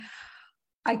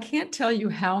I can't tell you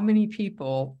how many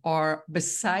people are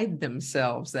beside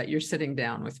themselves that you're sitting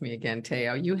down with me again,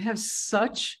 Teo. You have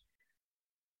such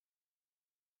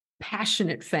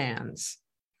passionate fans.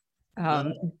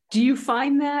 Do you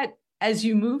find that as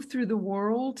you move through the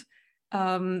world?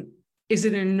 Is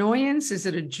it an annoyance? Is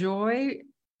it a joy?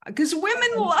 Because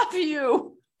women love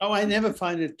you. Oh, I never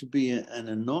find it to be an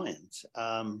annoyance.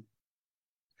 I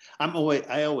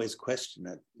always question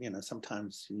it. You know,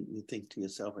 sometimes you think to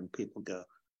yourself, and people go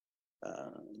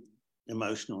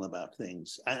emotional about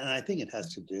things, and I think it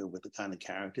has to do with the kind of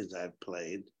characters I've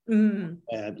played,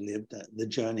 I've lived, the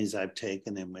journeys I've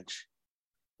taken, in which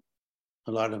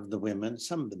a lot of the women,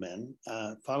 some of the men,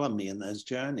 follow me in those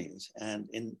journeys. And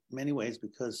in many ways,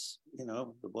 because, you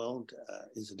know, the world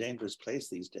is a dangerous place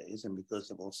these days, and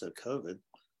because of also COVID,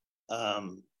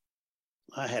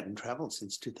 I hadn't traveled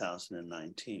since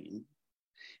 2019.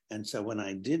 And so when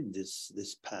I did this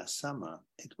past summer,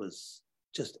 it was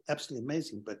just absolutely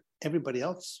amazing. But everybody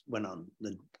else went on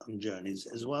journeys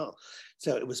as well.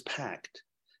 So it was packed.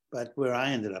 But where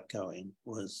I ended up going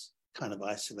was kind of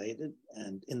isolated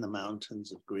and in the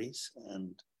mountains of Greece.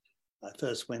 And I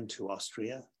first went to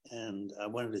Austria, and I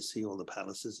wanted to see all the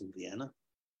palaces in Vienna.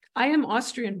 I am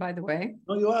Austrian, by the way.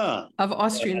 Oh, you are? Of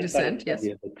Austrian descent, yes.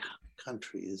 The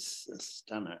country is a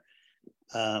stunner.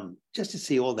 Just to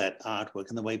see all that artwork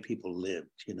and the way people lived,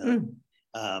 you know.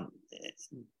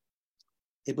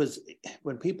 It was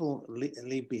when people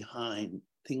leave behind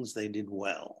things they did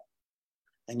well,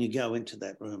 and you go into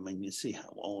that room and you see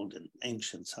how old and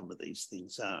ancient some of these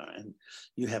things are, and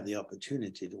you have the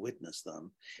opportunity to witness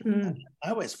them. I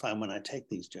always find when I take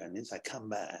these journeys, I come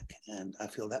back and I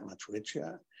feel that much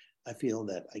richer. I feel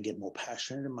that I get more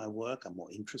passionate in my work. I'm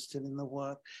more interested in the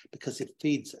work because it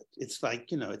feeds it. It's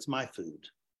like, you know, it's my food.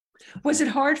 Was it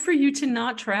hard for you to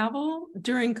not travel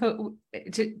during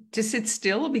to sit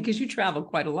still, because you traveled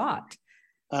quite a lot?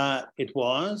 It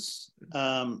was.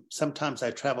 Sometimes I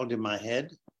traveled in my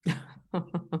head.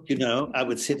 You know, I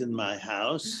would sit in my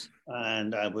house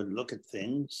and I would look at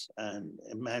things and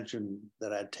imagine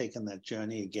that I'd taken that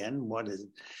journey again. What is,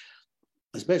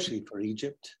 especially for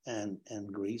Egypt and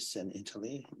Greece and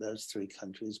Italy. Those three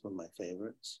countries were my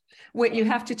favorites. Wait, you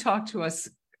have to talk to us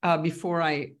before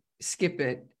I skip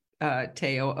it,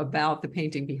 Teo, about the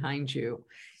painting behind you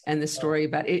and the story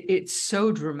about it. It's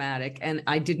so dramatic. And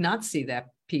I did not see that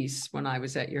piece when I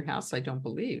was at your house, I don't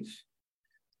believe.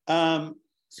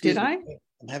 Did I?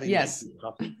 I'm having yes.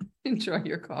 coffee. Enjoy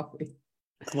your coffee.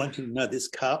 I want you to know this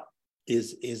cup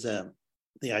is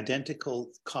the identical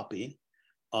copy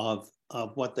of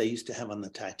what they used to have on the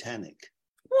Titanic.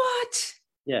 What?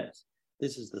 Yes.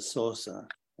 This is the saucer,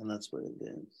 and that's what it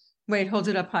is. Wait, hold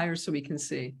it up higher so we can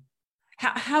see.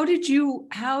 How did you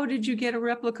get a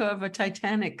replica of a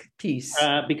Titanic piece?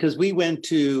 Because we went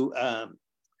to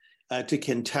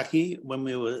Kentucky when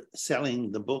we were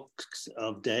selling the books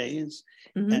of days,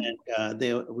 and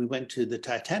we went to the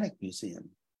Titanic Museum,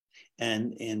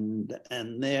 and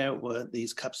there were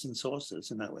these cups and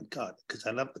saucers, and I went, God, because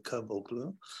I love the cobalt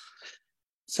blue,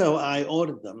 so I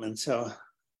ordered them, and so.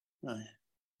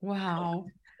 Wow.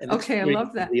 Okay, I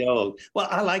love that. The old. Well,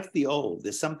 I like the old.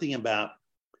 There's something about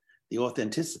the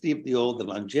authenticity of the old, the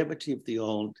longevity of the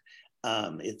old.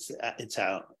 It's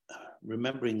our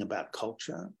remembering about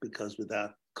culture, because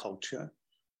without culture,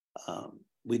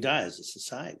 we die as a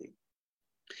society.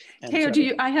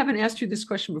 Teo, I haven't asked you this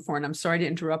question before, and I'm sorry to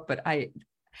interrupt, but I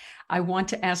want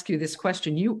to ask you this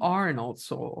question. You are an old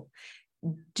soul.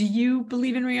 Do you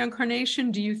believe in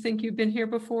reincarnation? Do you think you've been here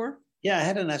before? Yeah, I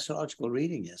had an astrological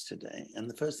reading yesterday, and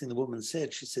the first thing the woman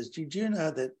said, she says, did you know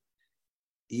that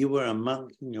you were a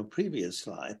monk in your previous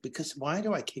life? Because why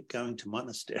do I keep going to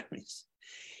monasteries?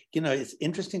 You know, it's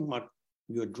interesting what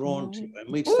you're drawn to. And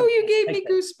you gave me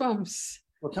goosebumps.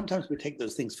 Well, sometimes we take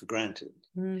those things for granted.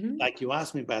 Like you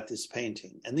asked me about this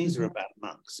painting, and these are about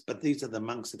monks, but these are the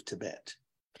monks of Tibet.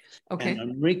 Okay.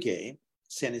 And Enrique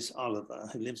Cenis Oliver,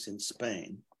 who lives in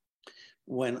Spain,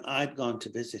 when I'd gone to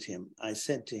visit him, I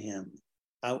said to him,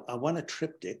 I want a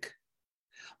triptych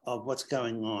of what's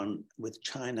going on with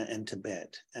China and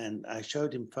Tibet. And I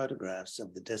showed him photographs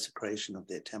of the desecration of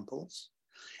their temples.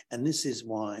 And this is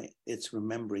why it's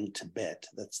remembering Tibet.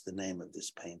 That's the name of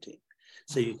this painting.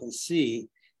 So you can see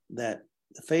that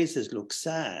the faces look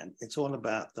sad. It's all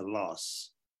about the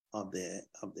loss of their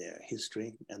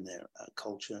history and their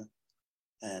culture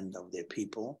and of their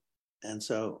people. And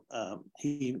so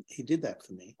he did that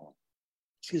for me.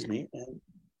 Excuse me. And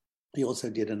he also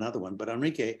did another one. But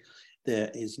Enrique,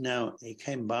 he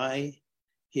came by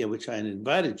here, which I had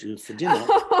invited you for dinner.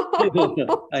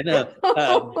 I know.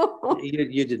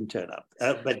 You didn't turn up,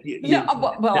 but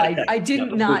I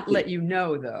did not let you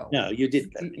know, though. No, you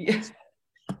did.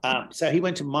 So he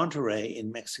went to Monterrey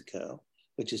in Mexico,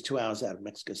 which is 2 hours out of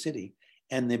Mexico City,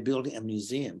 and they're building a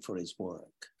museum for his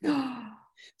work.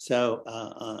 So,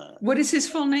 what is his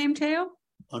full name, Teo?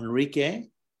 Enrique,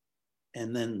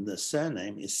 and then the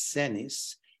surname is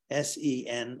Senis,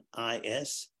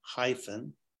 Senis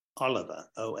hyphen Oliver,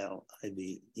 Oliver,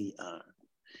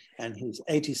 and he's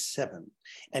 87,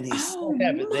 and he sat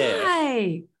over there.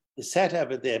 He sat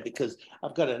over there because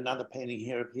I've got another painting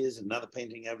here of his, another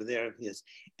painting over there of his,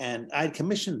 and I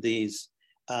commissioned these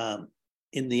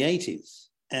in the 80s,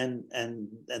 and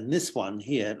this one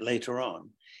here later on,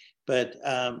 but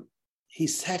he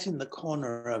sat in the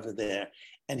corner over there,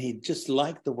 and he just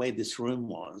liked the way this room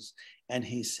was, and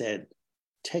he said,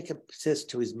 says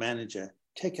to his manager,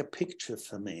 take a picture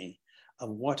for me of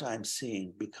what I'm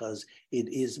seeing because it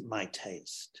is my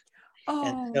taste.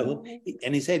 And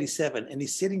he's 87, and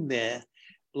he's sitting there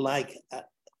like,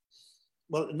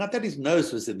 well, not that his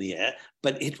nose was in the air,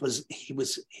 but he was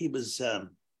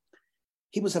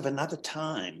of another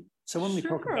time. So when we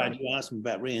talk about, you asked me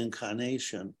about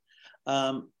reincarnation,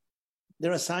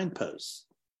 there are signposts.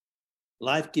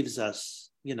 Life gives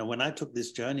us, when I took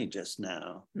this journey just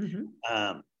now,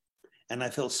 and I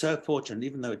felt so fortunate,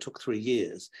 even though it took 3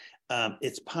 years,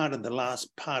 it's part of the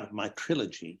last part of my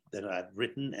trilogy that I've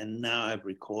written and now I've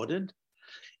recorded.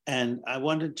 And I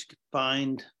wanted to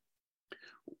find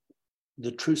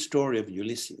the true story of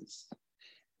Ulysses.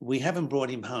 We haven't brought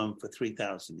him home for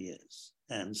 3,000 years.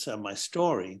 And so my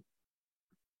story,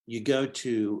 you go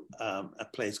to a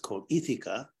place called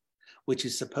Ithaca, which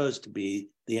is supposed to be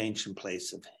the ancient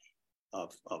place of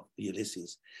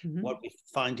Ulysses. What we're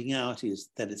finding out is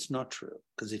that it's not true,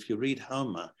 because if you read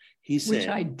Homer, he said, which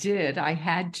I did, I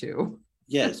had to.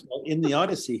 Yes, well, in the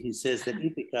Odyssey, he says that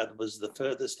Ithaca was the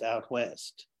furthest out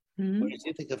west, whereas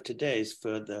Ithaca of today is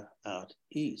further out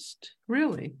east.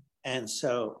 Really? And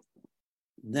so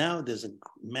now there's a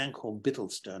man called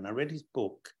Bittlestone. I read his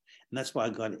book, and that's why I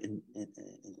got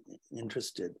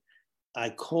interested.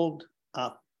 I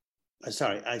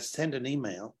sent an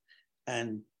email,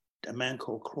 and a man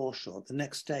called Crawshaw, the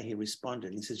next day he responded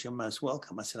and he says, you're most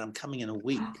welcome. I said, I'm coming in a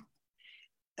week.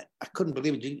 I couldn't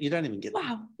believe it. You don't even get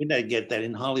we don't get that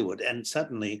in Hollywood. And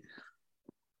suddenly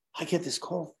I get this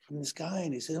call from this guy,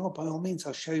 and he said, oh, by all means,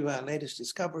 I'll show you our latest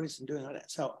discoveries and doing all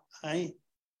that. So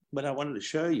what I wanted to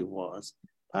show you was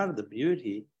part of the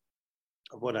beauty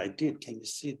of what I did. Can you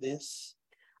see this?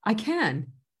 I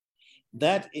can.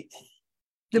 The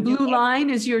blue line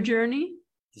is your journey?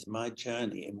 Is my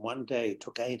journey. In one day, it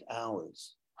took 8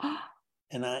 hours.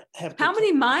 And I have to. How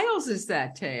many miles is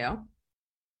that, Teo?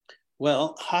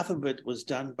 Well, half of it was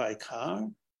done by car,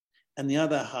 and the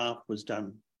other half was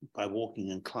done by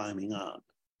walking and climbing up.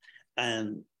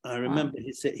 And I remember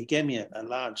he gave me a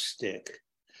large stick,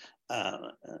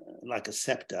 like a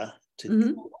scepter,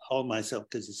 to hold myself,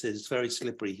 because he says it's very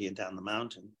slippery here down the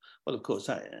mountain. Well, of course,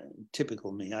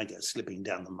 typical me, I get slipping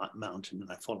down the mountain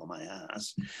and I fall on my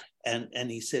ass.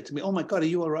 And he said to me, oh my God, are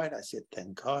you all right? I said,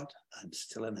 thank God, I'm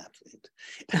still an athlete.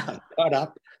 And I got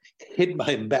up, hid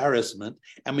my embarrassment,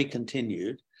 and we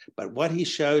continued. But what he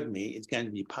showed me is going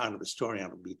to be part of the story I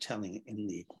will be telling in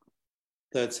the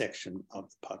third section of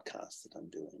the podcast that I'm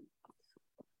doing.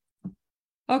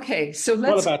 Okay, so it's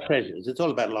all about treasures. It's all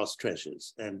about lost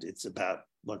treasures. And it's about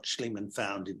what Schliemann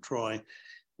found in Troy,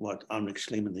 what Heinrich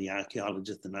Schliemann, the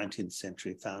archaeologist of the 19th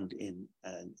century, found in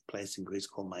a place in Greece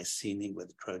called Mycenae, where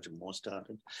the Trojan War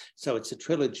started. So it's a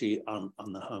trilogy on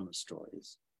the Homer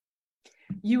stories.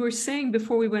 You were saying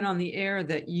before we went on the air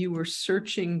that you were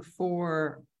searching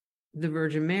for the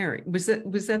Virgin Mary. Was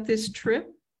that this trip?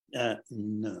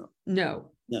 No.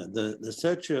 The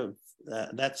search of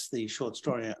that's the short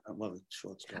story.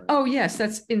 Short story. Oh yes,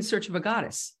 that's In Search of a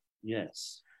Goddess.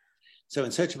 Yes. So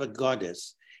In Search of a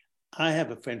Goddess, I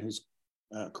have a friend who's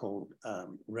called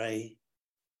Ray,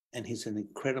 and he's an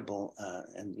incredible,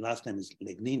 and last name is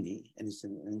Legnini, and he's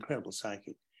an incredible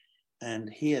psychic. And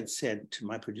he had said to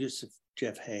my producer,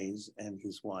 Jeff Hayes, and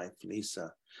his wife,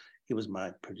 Lisa, he was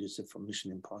my producer from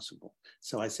Mission Impossible.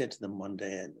 So I said to them one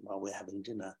day while we're having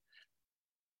dinner,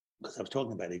 because I was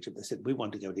talking about Egypt, they said, we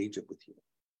want to go to Egypt with you.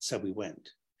 So we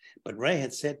went. But Ray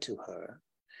had said to her,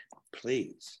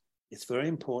 please, it's very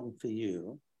important for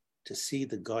you to see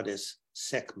the goddess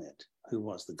Sekhmet, who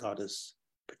was the goddess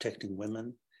protecting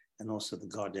women and also the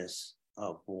goddess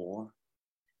of war.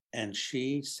 And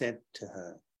she said to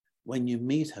her, when you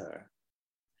meet her,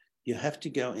 you have to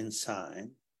go inside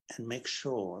and make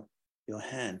sure your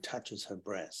hand touches her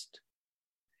breast.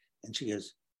 And she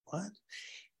goes, what?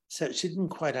 So she didn't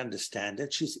quite understand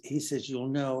it. He says, you'll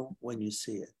know when you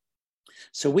see it.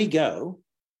 So we go,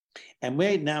 and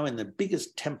we're now in the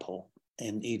biggest temple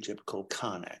in Egypt called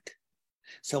Karnak.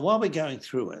 So while we're going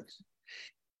through it,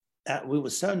 we were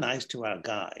so nice to our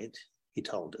guide. He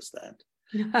told us that.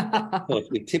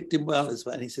 We tipped him well as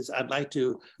well. And he says, I'd like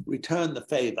to return the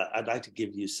favor. I'd like to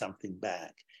give you something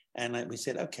back. And we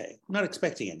said, okay, I'm not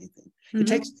expecting anything. Mm-hmm. He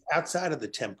takes us outside of the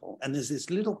temple, and there's this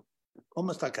little,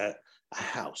 almost like a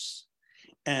house.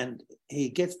 And he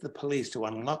gets the police to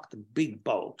unlock the big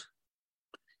bolt.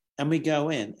 And we go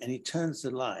in, and he turns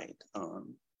the light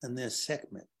on, and there's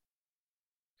Sekhmet.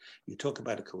 You talk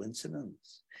about a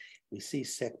coincidence. We see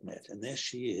Sekhmet, and there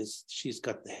she is. She's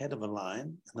got the head of a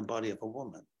lion and the body of a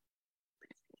woman.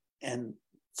 And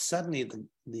suddenly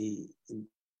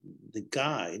the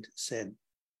guide said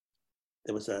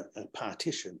there was a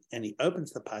partition, and he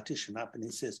opens the partition up and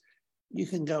he says, you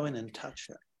can go in and touch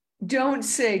her. Don't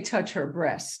say touch her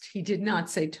breast. He did not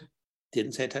say.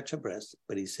 Didn't say touch her breast,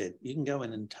 but he said, you can go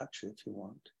in and touch her if you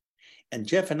want. And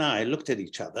Jeff and I looked at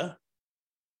each other.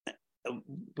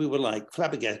 We were like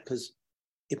flabbergasted, because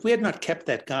if we had not kept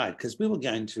that guide, because we were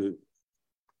going to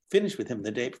finish with him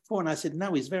the day before, and I said,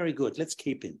 no, he's very good, let's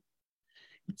keep him.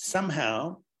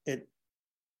 Somehow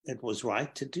it was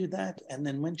right to do that. And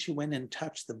then when she went and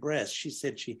touched the breast, she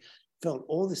said she felt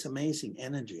all this amazing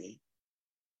energy.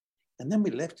 And then we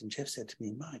left, and Jeff said to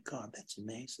me, my God, that's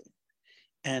amazing.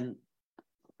 And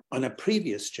on a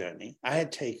previous journey, I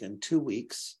had taken 2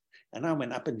 weeks, and I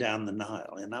went up and down the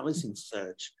Nile, and I was in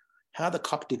search how the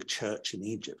Coptic Church in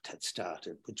Egypt had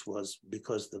started, which was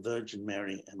because the Virgin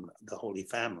Mary and the Holy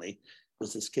Family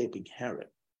was escaping Herod.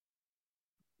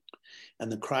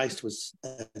 And the Christ was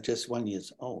just 1 year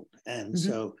old. And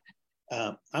so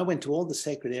I went to all the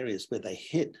sacred areas where they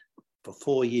hid for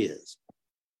 4 years.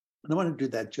 And I wanted to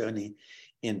do that journey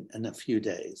in a few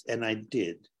days, and I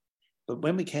did. But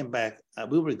when we came back,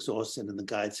 we were exhausted, and the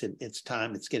guide said, it's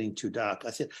time, it's getting too dark.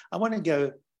 I said, I want to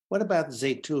go. What about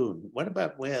Zaytun? What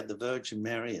about where the Virgin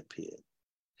Mary appeared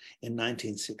in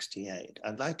 1968?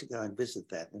 I'd like to go and visit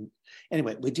that. And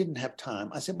anyway, we didn't have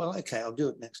time. I said, well, okay, I'll do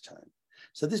it next time.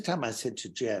 So this time I said to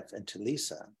Jeff and to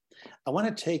Lisa, I want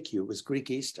to take you, it was Greek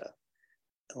Easter,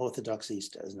 Orthodox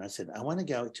Easters. And I said, I want to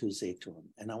go to Zaytun,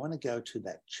 and I want to go to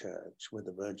that church where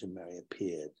the Virgin Mary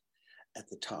appeared at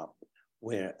the top,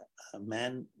 where a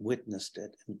man witnessed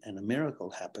it, and a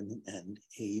miracle happened, and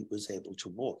he was able to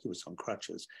walk. He was on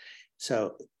crutches.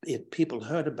 So people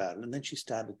heard about it, and then she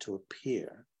started to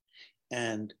appear,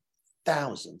 and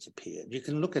thousands appeared. You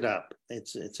can look it up.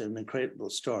 It's an incredible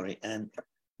story. And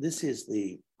this is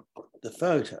the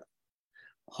photo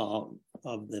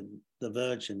of the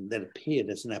Virgin that appeared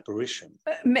as an apparition.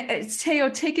 Teo,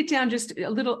 take it down just a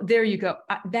little. There you go.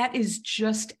 That is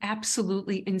just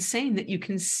absolutely insane that you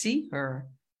can see her.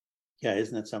 Yeah,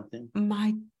 isn't that something?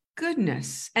 My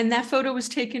goodness. And that photo was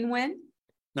taken when?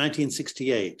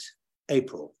 1968,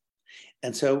 April.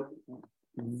 And so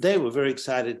they were very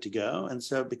excited to go. And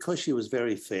so because she was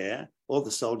very fair, all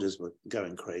the soldiers were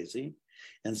going crazy.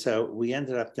 And so we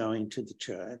ended up going to the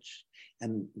church.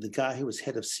 And the guy who was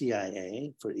head of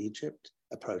CIA for Egypt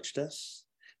approached us,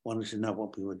 wanted to know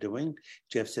what we were doing.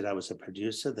 Jeff said I was a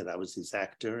producer, that I was his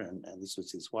actor, and this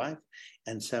was his wife.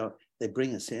 And so they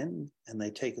bring us in, and they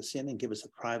take us in and give us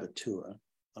a private tour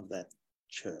of that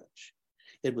church.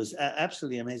 It was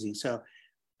absolutely amazing. So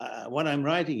what I'm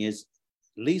writing is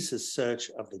Lisa's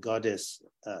search of the goddess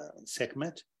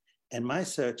Sekhmet, and my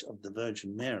search of the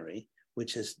Virgin Mary,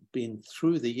 which has been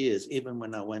through the years, even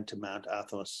when I went to Mount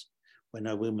Athos, where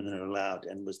no women are allowed,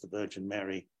 and was the Virgin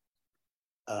Mary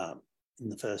in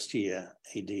the first year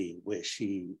AD, where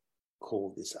she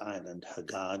called this island her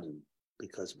garden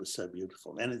because it was so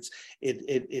beautiful. And it's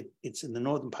in the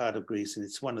northern part of Greece, and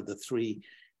it's one of the three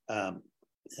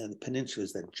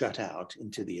peninsulas that jut out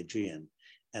into the Aegean,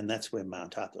 and that's where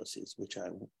Mount Athos is, which I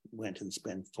went and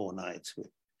spent 4 nights with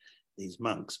these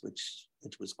monks, which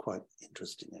was quite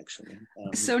interesting, actually.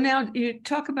 So now you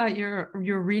talk about your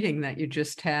reading that you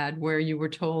just had, where you were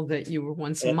told that you were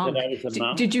once a monk.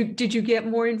 Did you get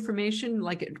more information,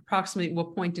 like at approximately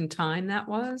what point in time that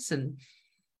was? And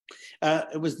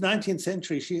it was 19th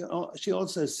century. She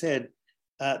also said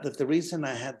that the reason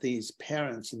I had these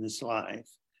parents in this life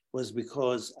was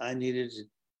because I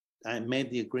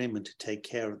made the agreement to take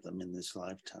care of them in this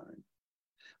lifetime,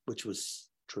 which was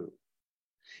true.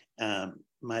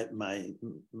 My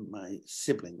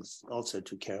siblings also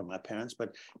took care of my parents,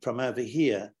 but from over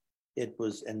here, it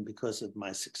was, and because of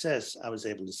my success, I was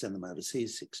able to send them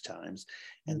overseas 6 times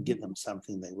and give them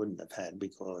something they wouldn't have had,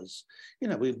 because, you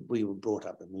know, we were brought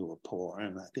up and we were poor.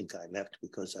 And I think I left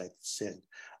because I said,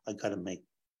 I got to make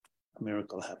a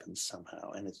miracle happens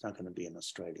somehow, and it's not going to be in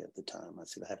Australia at the time. I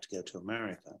said, I have to go to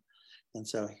America. And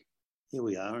so here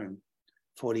we are, and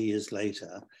 40 years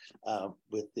later,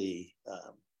 with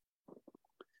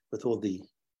all the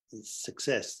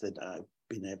success that I've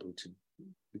been able to,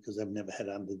 because I've never had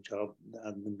another job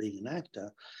other than being an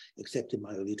actor, except in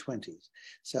my early 20s.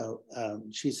 So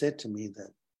she said to me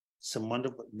that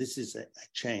this is a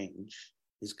change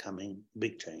is coming,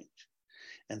 big change.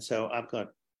 And so I've got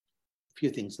a few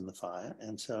things in the fire.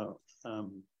 And so,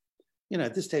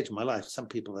 at this stage of my life, some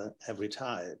people have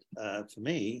retired. For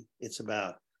me, it's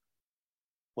about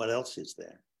what else is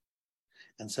there.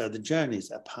 And so the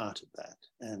journeys are part of that.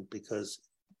 And because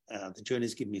the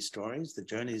journeys give me stories, the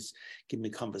journeys give me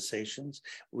conversations,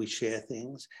 we share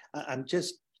things. I'm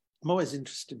always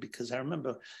interested, because I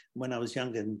remember when I was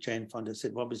younger and Jane Fonda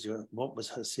said, what was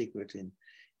her secret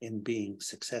in being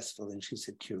successful? And she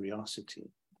said, curiosity.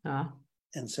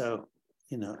 And so,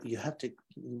 you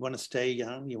want to stay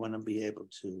young, you want to be able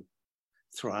to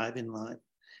thrive in life.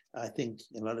 I think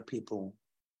a lot of people,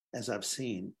 as I've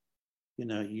seen,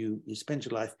 you spend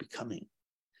your life becoming,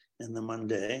 and then one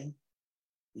day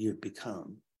you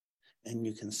become, and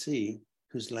you can see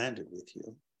who's landed with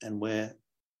you and where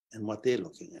and what they're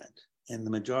looking at. And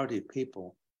the majority of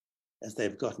people, as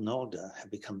they've gotten older, have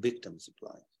become victims of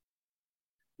life.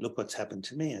 Look what's happened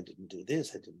to me. I didn't do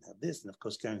this. I didn't have this. And of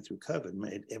course, going through COVID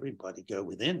made everybody go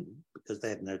within, because they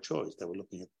had no choice. They were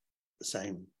looking at the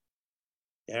same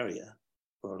area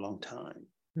for a long time.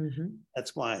 Mm-hmm.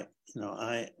 That's why,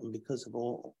 because of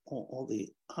all the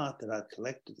art that I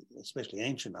collected, especially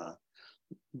ancient art,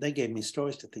 they gave me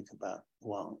stories to think about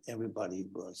while everybody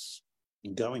was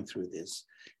going through this.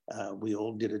 We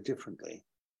all did it differently.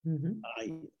 Mm-hmm.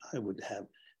 I would have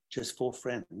just 4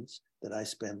 friends that I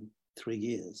spent 3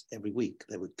 years every week.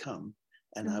 They would come,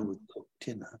 and I would cook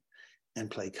dinner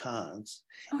and play cards.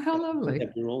 Oh, how lovely.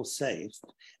 We were all safe,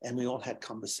 and we all had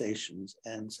conversations.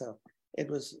 And so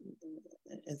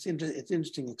it's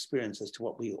interesting experience as to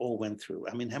what we all went through.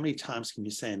 I mean, how many times can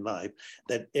you say in life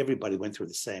that everybody went through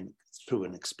through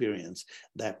an experience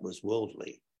that was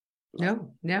worldly?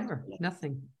 No, never,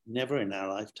 nothing. Never in our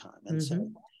lifetime. And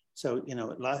so,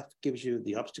 life gives you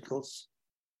the obstacles.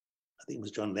 I think it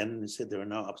was John Lennon who said there are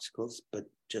no obstacles, but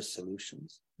just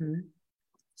solutions. Mm-hmm.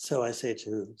 So I say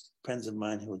to friends of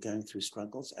mine who are going through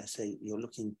struggles, I say, you're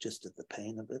looking just at the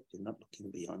pain of it. You're not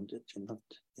looking beyond it. You're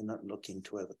not looking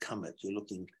to overcome it.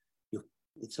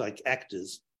 It's like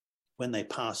actors, when they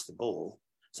pass the ball,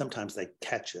 sometimes they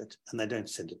catch it and they don't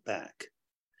send it back.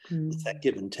 Mm. It's that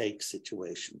give and take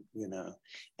situation,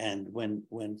 and when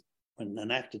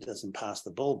an actor doesn't pass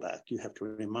the ball back, you have to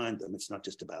remind them it's not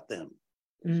just about them.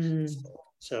 Mm.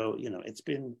 So it's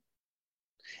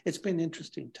been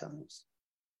interesting times.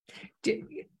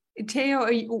 Teo,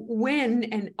 when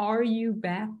and are you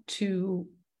back to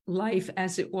life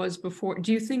as it was before?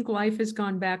 Do you think life has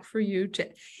gone back for you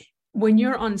when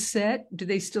you're on set? Do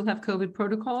they still have COVID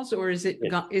protocols, or is it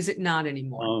not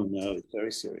anymore? Oh no, it's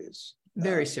very serious.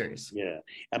 Very serious. Yeah.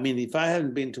 I mean, if I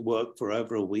hadn't been to work for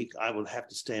over a week, I would have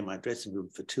to stay in my dressing room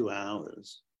for 2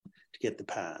 hours to get the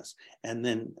pass. And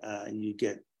then you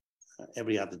get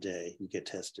every other day you get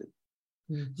tested.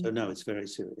 Mm-hmm. So no, it's very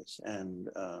serious. And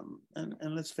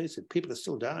let's face it, people are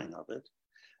still dying of it.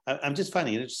 I'm just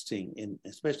finding it interesting,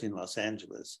 especially in Los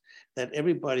Angeles, that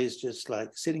everybody's just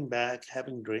like sitting back,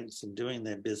 having drinks and doing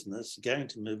their business, going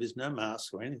to movies, no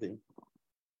masks or anything.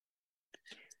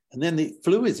 And then the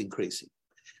flu is increasing.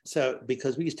 So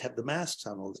because we used to have the masks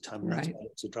on all the time, and that's why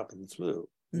it's a drop in the flu.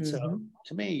 And so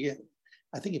to me,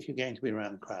 I think if you're going to be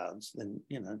around crowds, then,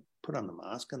 put on the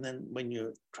mask. And then when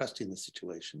you're trusting the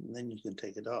situation, then you can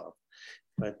take it off.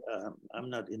 But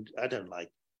I don't like,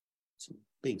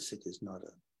 being sick is not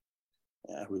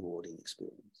a rewarding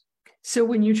experience. So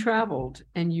when you traveled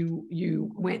and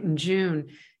you went in June,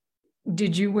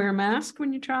 did you wear a mask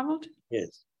when you traveled?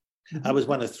 Yes. Mm-hmm. I was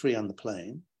one of 3 on the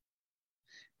plane.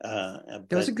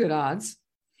 Those are good odds.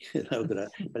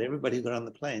 But everybody who got on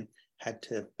the plane had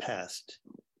to have passed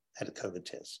at a COVID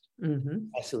test. Mm-hmm.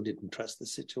 I still didn't trust the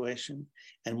situation.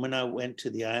 And when I went to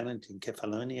the island in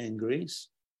Kefalonia in Greece,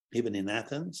 even in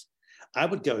Athens, I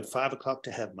would go at 5 o'clock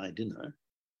to have my dinner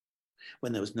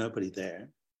when there was nobody there.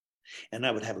 And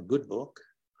I would have a good book,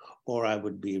 or I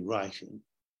would be writing.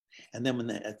 And then when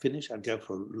I finished, I'd go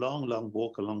for a long, long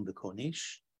walk along the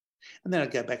Corniche. And then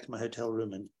I'd go back to my hotel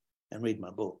room and read my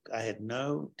book. I had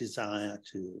no desire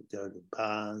to go to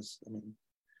bars. I mean,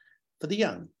 for the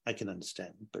young, I can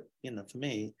understand. But, for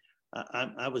me,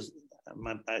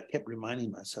 I kept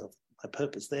reminding myself my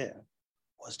purpose there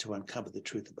was to uncover the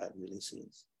truth about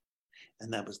Ulysses.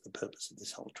 And that was the purpose of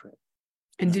this whole trip.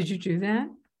 And did you do that?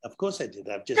 Of course I did.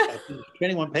 I finished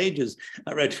 21 pages.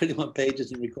 I wrote 21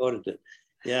 pages and recorded it.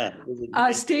 Yeah.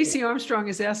 Stacey Armstrong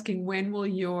is asking, when will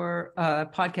your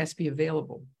podcast be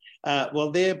available?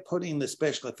 Well, they're putting the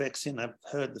special effects in. I've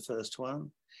heard the first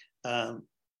one.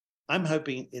 I'm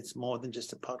hoping it's more than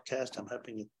just a podcast. I'm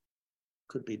hoping it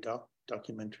could be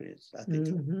documentaries. I think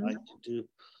I'd like to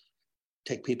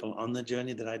take people on the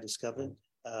journey that I discovered.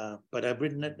 But I've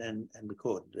written it and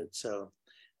recorded it. So,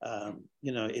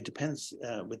 it depends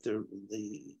with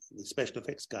the special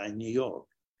effects guy in New York.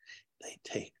 They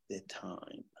take their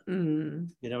time.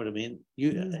 You know what I mean?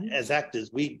 As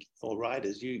actors, or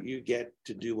writers, you get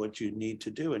to do what you need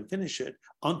to do and finish it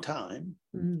on time.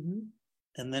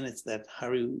 And then it's that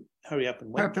hurry up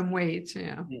and wait. Hurry up and wait,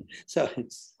 yeah. So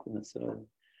it's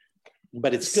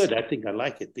but it's good. I think I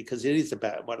like it because it is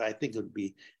about what I think would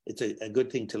be. It's a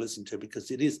good thing to listen to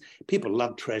because it is. People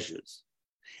love treasures,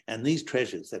 and these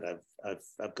treasures that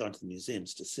I've gone to the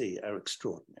museums to see are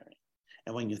extraordinary.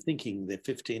 And when you're thinking they're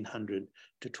 1500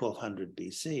 to 1200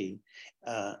 BC,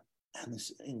 and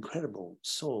this incredible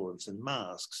swords and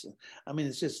masks. I mean,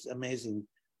 it's just amazing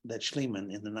that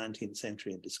Schliemann in the 19th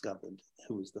century had discovered,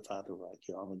 who was the father of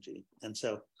archaeology. And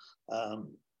so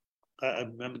I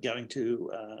remember going to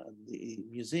the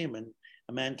museum and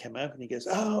a man came up and he goes,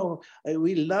 "Oh,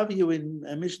 we love you in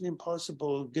Mission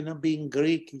Impossible, being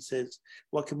Greek." He says,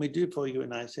 "What can we do for you?"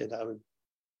 And I said,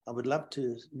 I would love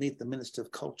to meet the Minister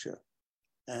of Culture.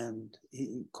 And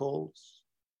he calls,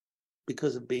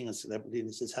 because of being a celebrity,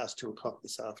 this is house 2:00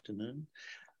 this afternoon.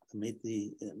 I meet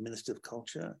the Minister of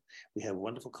Culture. We have a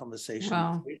wonderful conversation.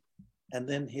 Wow. And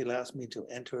then he allows me to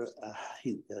enter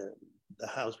the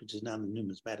house, which is now the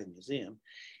Numismatic Museum.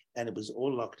 And it was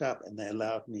all locked up, and they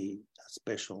allowed me a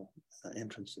special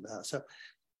entrance to the house. So,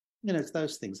 it's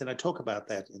those things. And I talk about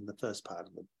that in the first part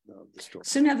of the story.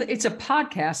 So now it's a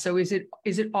podcast. So is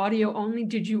it audio only?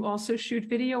 Did you also shoot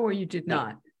video, or you did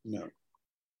not? No.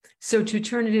 So to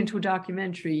turn it into a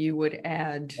documentary, you would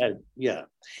add. Yeah.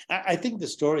 I think the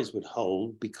stories would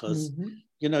hold because,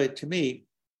 to me,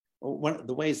 one of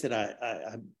the ways that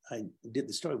I did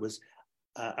the story was,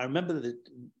 I remember that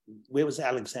where was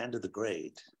Alexander the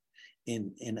Great?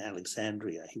 In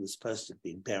Alexandria. He was supposed to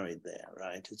be buried there,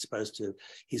 right?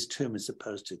 His tomb is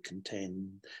supposed to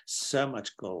contain so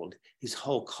much gold. His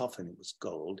whole coffin was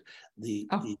gold. The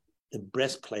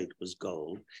breastplate was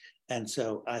gold. And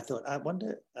so I thought, I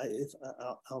wonder if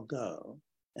I'll go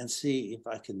and see if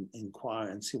I can inquire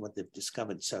and see what they've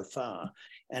discovered so far.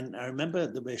 And I remember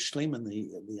where Schliemann,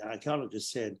 the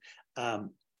archaeologist, said,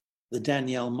 the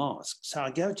Daniel Mosque. So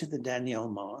I go to the Daniel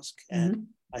Mosque and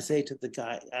I say to the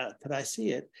guy, could I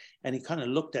see it? And he kind of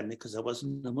looked at me because I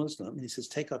wasn't a Muslim. And he says,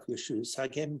 take off your shoes. So I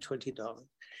gave him $20.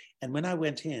 And when I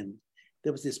went in,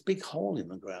 there was this big hole in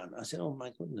the ground. I said, oh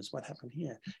my goodness, what happened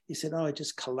here? He said, oh, it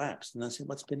just collapsed. And I said,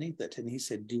 what's beneath it? And he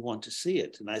said, do you want to see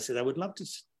it? And I said, I would love to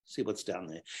see what's down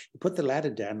there. He put the ladder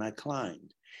down and I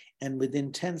climbed. And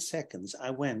within 10 seconds,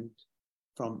 I went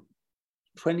from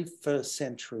 21st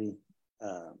century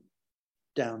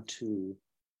down to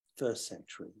first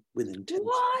century within 10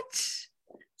 What? seconds.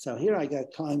 So here I go,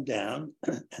 climb down,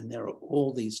 and there are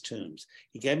all these tombs.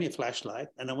 He gave me a flashlight,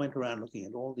 and I went around looking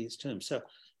at all these tombs. So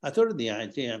I thought of the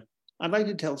idea, I'd like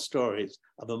to tell stories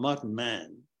of a modern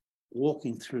man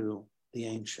walking through the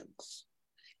ancients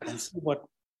and see what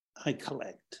I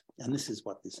collect. And this is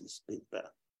what this is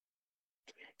about.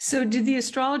 So did the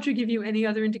astrologer give you any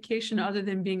other indication other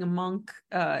than being a monk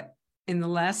in the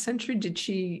last century? Did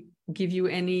she give you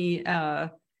any...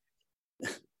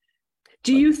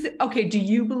 Do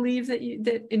you believe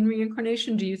that in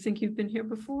reincarnation? Do you think you've been here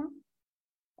before?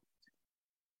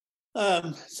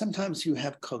 Sometimes you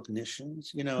have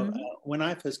cognitions. When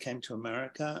I first came to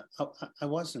America, I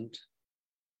wasn't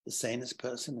the sanest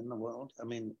person in the world. I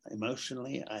mean,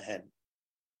 emotionally, I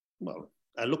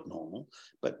look normal,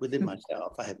 but within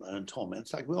myself, I had my own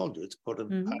torments, like we all do. It's part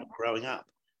of growing up.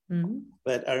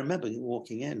 But I remember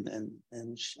walking in,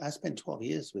 and I spent 12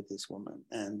 years with this woman,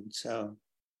 and so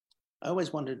I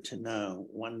always wanted to know,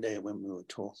 one day when we were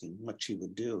talking, what she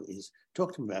would do is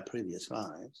talk to me about previous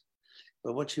lives.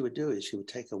 But what she would do is she would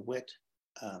take a wet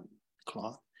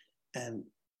cloth and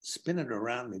spin it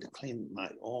around me to clean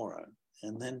my aura.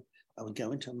 And then I would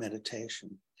go into a meditation.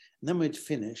 And then we'd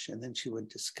finish, and then she would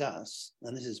discuss.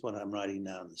 And this is what I'm writing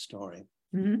now in the story.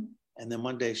 And then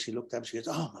one day she looked up, she goes,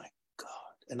 oh my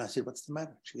God. And I said, what's the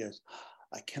matter? She goes,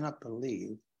 I cannot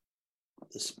believe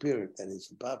the spirit that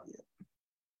is above you.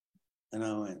 And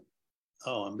I went,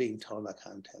 oh, I'm being told I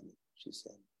can't tell you, she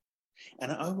said. And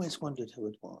I always wondered who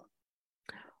it was.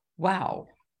 Wow.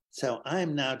 So I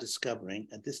am now discovering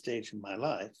at this stage in my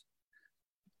life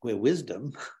where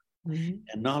wisdom And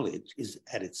knowledge is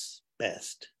at its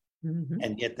best.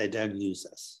 And yet they don't use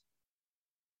us.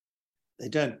 They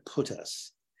don't put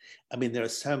us. I mean, there are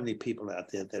so many people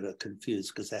out there that are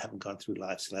confused because they haven't gone through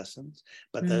life's lessons.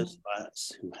 But those of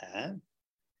us who have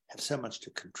so much to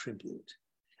contribute.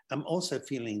 I'm also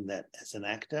feeling that as an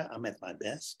actor, I'm at my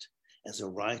best. As a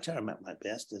writer, I'm at my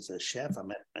best. As a chef,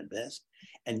 I'm at my best.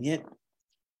 And yet,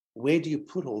 where do you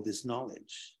put all this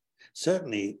knowledge?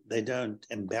 Certainly, they don't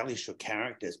embellish your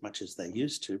character as much as they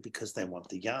used to because they want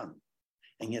the young.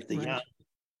 And yet the young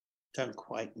don't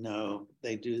quite know.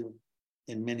 They do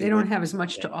in many ways. They don't have as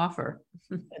much to offer.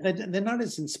 They're not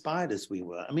as inspired as we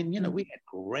were. I mean, we had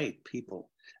great people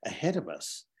ahead of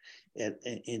us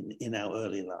in our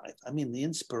early life. I mean, the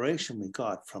inspiration we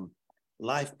got from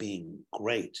life being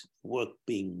great, work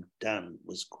being done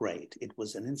was great. It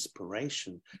was an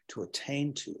inspiration to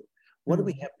attain to. What do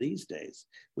we have these days?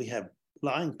 We have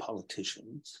lying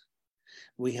politicians.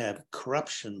 We have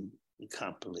corruption, we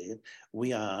can't believe.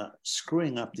 We are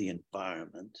screwing up the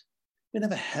environment. We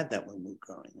never had that when we were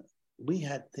growing up. We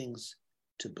had things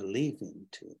to believe in,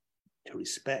 to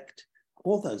respect,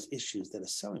 all those issues that are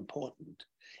so important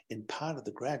in part of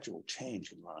the gradual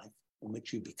change in life in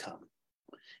which you become.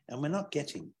 And we're not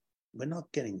getting.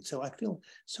 So I feel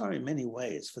sorry in many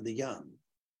ways for the young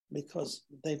because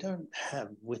they don't have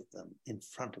with them, in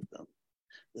front of them,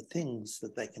 the things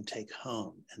that they can take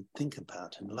home and think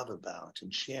about and love about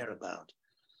and share about.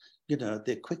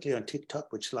 They're quickly on TikTok,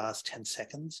 which lasts 10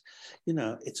 seconds.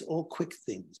 It's all quick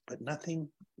things, but nothing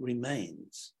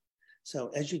remains. So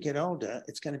as you get older,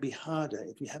 it's going to be harder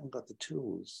if you haven't got the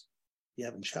tools, you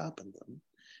haven't sharpened them.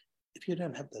 If you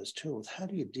don't have those tools, how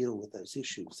do you deal with those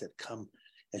issues that come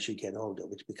as you get older,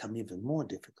 which become even more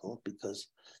difficult because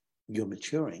you're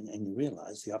maturing and you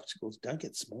realize the obstacles don't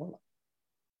get smaller.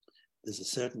 There's a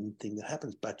certain thing that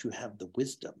happens, but you have the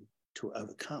wisdom to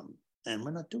overcome, and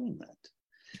we're not doing that.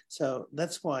 So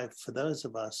that's why for those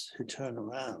of us who turn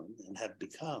around and have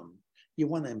become, you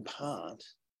want to impart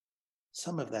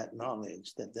some of that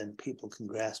knowledge that then people can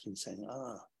grasp and say,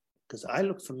 because I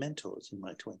look for mentors in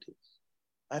my 20s.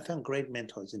 I found great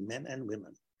mentors in men and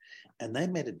women, and they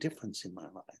made a difference in my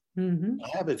life.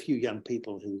 I have a few young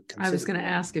people who I was going to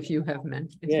ask if you have men.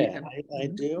 I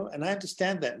do. And I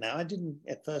understand that now.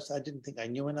 At first, I didn't think I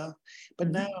knew enough. But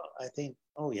now I think,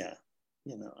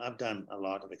 I've done a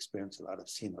lot of experience, I've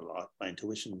seen a lot. My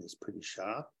intuition is pretty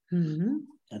sharp. And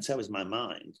so is my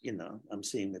mind. I'm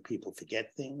seeing that people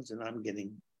forget things and I'm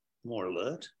getting more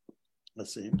alert, it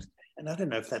seems. And I don't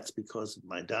know if that's because of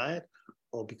my diet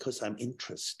or because I'm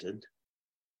interested.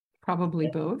 Probably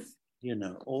both.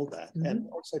 All that. And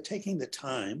also taking the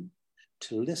time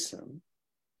to listen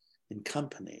in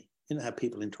company. You know how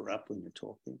people interrupt when you're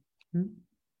talking? And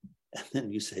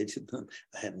then you say to them,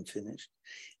 I haven't finished.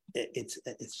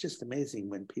 It's just amazing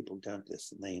when people don't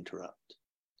listen, they interrupt.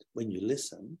 When you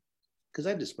listen, because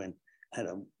I just had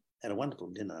a wonderful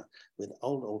dinner with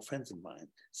old friends of mine.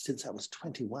 Since I was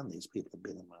 21, these people have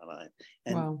been in my life.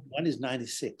 And one is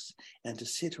 96. And to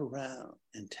sit around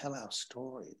and tell our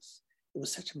stories, it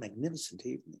was such a magnificent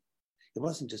evening. It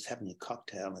wasn't just having a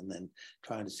cocktail and then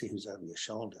trying to see who's over your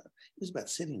shoulder. It was about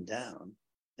sitting down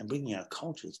and bringing our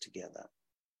cultures together.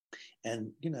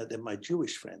 And, they're my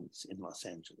Jewish friends in Los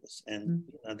Angeles. And,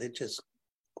 they're just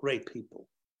great people.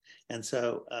 And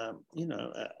so,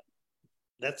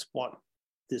 that's what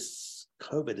this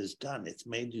COVID has done. It's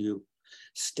made you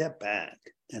step back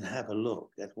and have a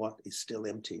look at what is still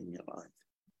empty in your life.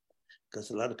 Because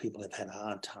a lot of people have had a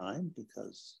hard time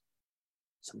because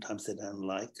sometimes they don't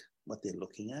like what they're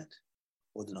looking at,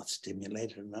 or they're not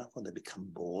stimulated enough, or they become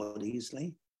bored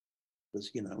easily. Because,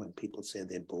 when people say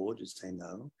they're bored, you say,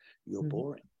 no, you're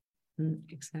boring.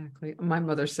 Exactly. My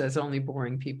mother says only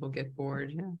boring people get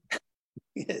bored. Yeah.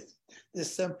 Yes.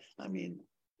 There's some, I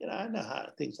know how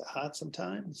things are hard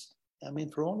sometimes.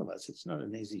 For all of us, it's not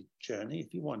an easy journey.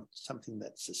 If you want something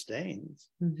that sustains,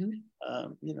 and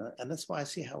that's why I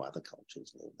see how other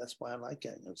cultures live. That's why I like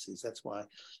going overseas. That's why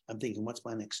I'm thinking, what's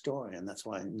my next story? And that's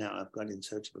why now I've got In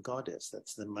Search of a Goddess.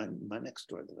 That's my next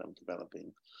story that I'm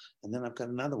developing. And then I've got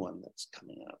another one that's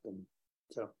coming up. And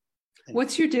so, anyway.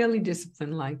 What's your daily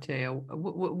discipline like, Teo?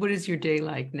 What is your day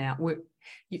like now?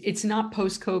 It's not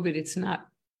post-COVID.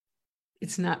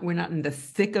 We're not in the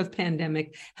thick of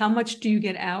pandemic. How much do you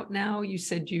get out now? You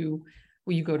said you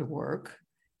go to work.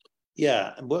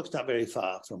 Yeah, and work's not very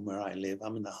far from where I live.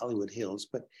 I'm in the Hollywood Hills,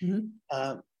 but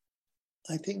I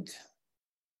think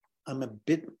I'm a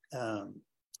bit,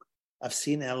 I've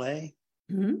seen LA.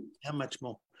 How much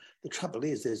more? The trouble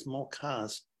is there's more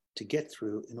cars to get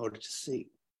through in order to see.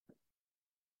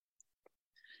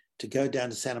 to go down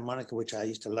to Santa Monica, which I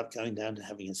used to love going down to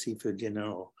having a seafood dinner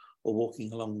or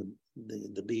walking along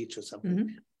the beach or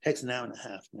something, takes an hour and a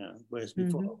half now, whereas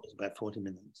before it was about 40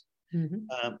 minutes.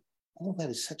 All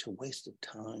that is such a waste of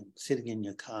time, sitting in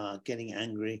your car, getting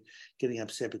angry, getting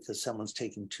upset because someone's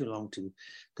taking too long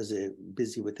because they're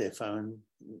busy with their phone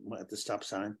at the stop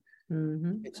sign.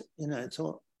 It's, it's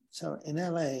all, so in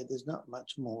LA, there's not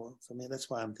much more for me. That's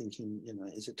why I'm thinking,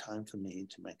 is it time for me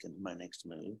to make my next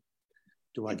move?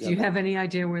 Do you have any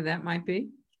idea where that might be?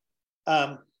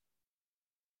 I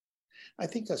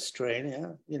think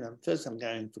Australia, first I'm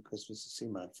going for Christmas to see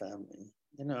my family.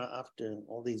 After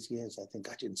all these years, I think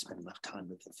I didn't spend enough time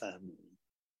with the family.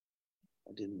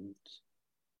 I didn't.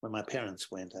 When my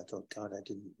parents went, I thought, God, I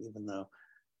didn't, even though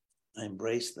I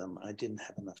embraced them, I didn't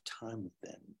have enough time with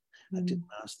them. I didn't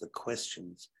ask the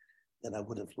questions that I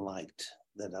would have liked,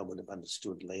 that I would have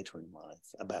understood later in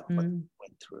life about what they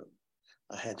went through.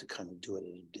 I had to kind of do it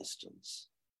at a distance.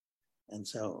 And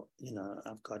so,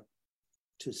 I've got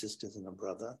 2 sisters and a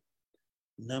brother.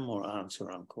 No more aunts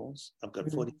or uncles. I've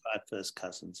got 45 first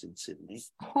cousins in Sydney.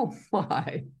 Oh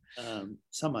my.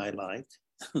 Some I like.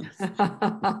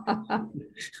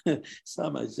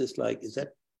 Some I was just like, is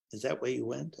that where you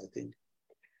went? I think.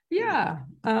 Yeah.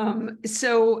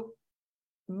 So,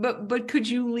 but could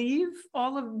you leave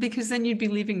because then you'd be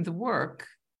leaving the work.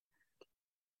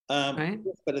 Right.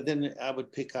 But then I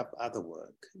would pick up other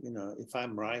work. If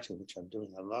I'm writing, which I'm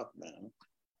doing a lot now,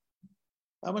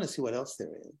 I want to see what else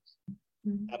there is.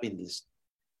 I mean, this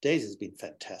Days has been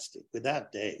fantastic.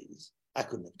 Without Days, I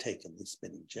couldn't have taken this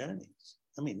many journeys.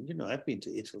 I mean, I've been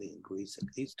to Italy and Greece at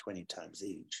least 20 times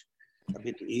each. I've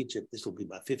been to Egypt. This will be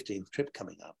my 15th trip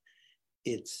coming up.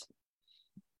 It's,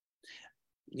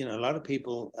 a lot of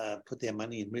people put their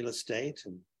money in real estate,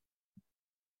 and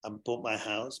I bought my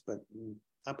house, but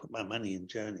I put my money in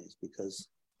journeys because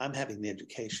I'm having the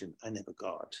education I never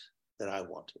got that I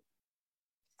wanted.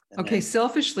 Okay,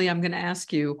 selfishly, I'm going to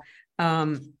ask you,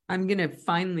 I'm going to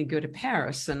finally go to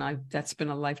Paris, and that's been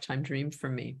a lifetime dream for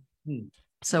me.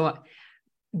 So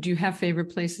do you have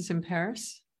favorite places in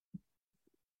Paris?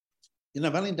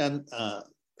 I've only done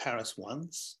Paris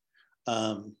once.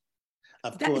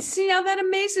 See, now that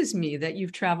amazes me that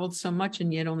you've traveled so much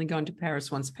and yet only gone to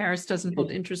Paris once. Paris doesn't hold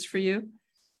interest for you?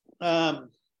 The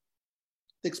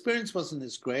experience wasn't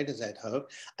as great as I'd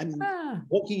hoped. I mean,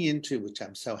 walking into, which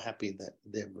I'm so happy that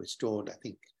they've restored, I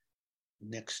think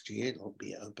next year it'll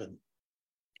be open,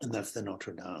 and that's the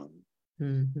Notre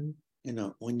Dame.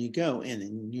 When you go in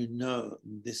and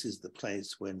this is the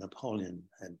place where Napoleon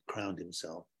had crowned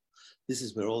himself. This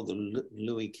is where all the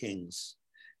Louis kings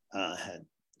had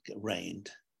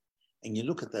reigned. And you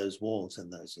look at those walls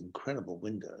and those incredible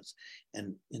windows,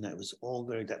 and it was all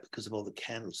very dark because of all the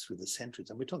candles through the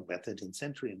centuries. And we're talking about 13th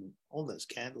century and all those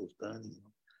candles burning.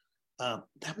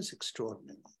 That was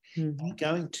extraordinary.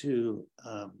 Going to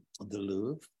the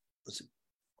Louvre was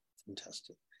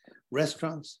fantastic.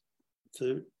 Restaurants,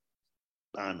 food,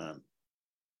 bar none.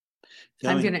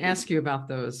 I'm going to ask you about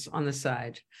those on the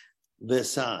side.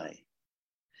 Versailles.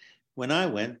 When I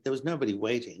went, there was nobody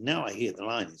waiting. Now I hear the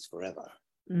line is forever.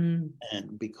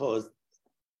 And because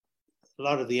a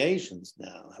lot of the Asians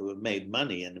now who have made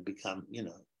money and have become,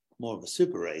 more of a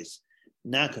super race,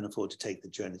 now can afford to take the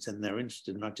journeys, and they're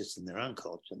interested not just in their own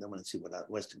culture, they want to see what our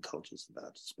Western culture is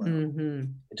about as well.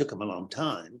 It took them a long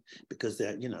time because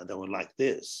they were like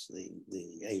this,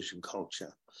 the Asian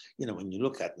culture. When you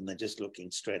look at them, they're just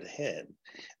looking straight ahead,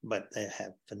 but they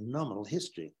have phenomenal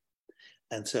history.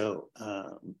 And so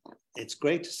it's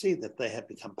great to see that they have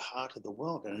become part of the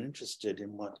world and are interested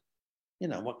in what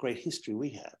great history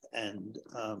we have. And,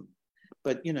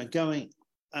 but,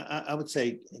 I would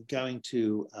say going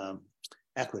to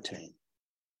Aquitaine,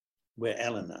 where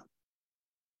Eleanor,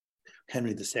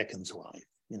 Henry II's wife,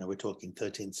 we're talking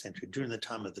 13th century, during the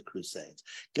time of the Crusades,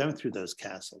 going through those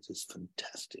castles is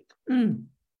fantastic.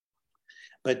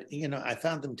 But, I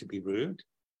found them to be rude,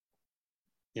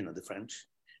 the French.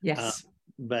 Yes.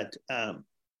 But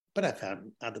I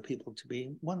found other people to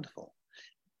be wonderful.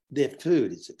 Their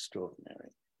food is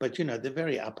extraordinary, but they're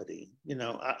very uppity.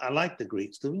 I like the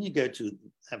Greeks. So when you go to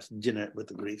have some dinner with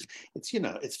the Greeks,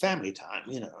 it's family time.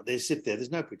 They sit there.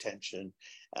 There's no pretension.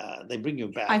 They bring you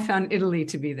back. I found Italy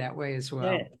to be that way as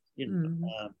well. Yeah,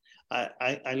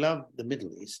 I love the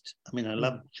Middle East. I mean, I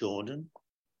love Jordan.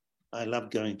 I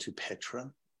love going to Petra.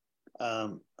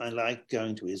 I like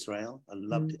going to Israel. I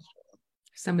loved Israel.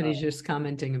 Somebody's just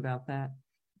commenting about that.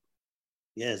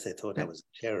 Yes, they thought I was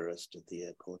a terrorist at the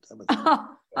airport.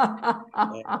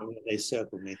 They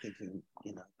circled me thinking,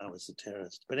 I was a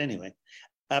terrorist. But anyway,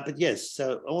 but yes,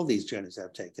 so all these journeys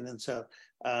I've taken. And so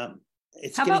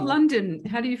How about London?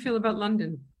 How do you feel about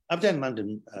London? I've done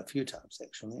London a few times,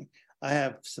 actually. I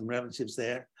have some relatives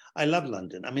there. I love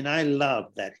London. I mean, I love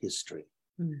that history.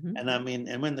 Mm-hmm. And I mean,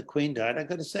 and when the Queen died, I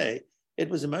got to say, it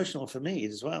was emotional for me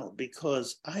as well,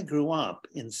 because I grew up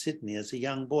in Sydney as a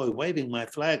young boy waving my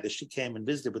flag as she came and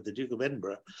visited with the Duke of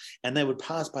Edinburgh. And they would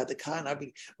pass by the car and I'd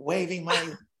be waving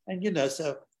my, and you know,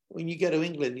 so when you go to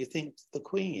England, you think the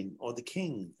Queen or the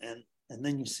King, and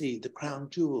then you see the crown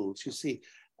jewels, you see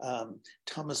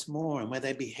Thomas More and where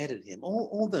they beheaded him,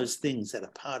 all those things that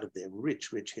are part of their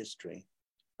rich, rich history.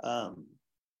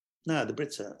 No, the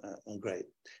Brits are great.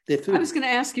 I was going to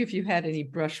ask you if you had any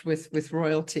brush with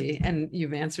royalty, and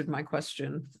you've answered my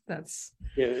question. That's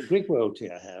Greek royalty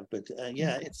I have, but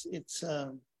yeah, it's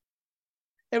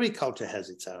every culture has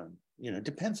its own. You know,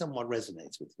 depends on what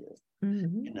resonates with you.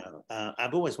 Mm-hmm. You know,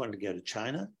 I've always wanted to go to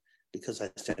China because I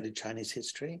studied Chinese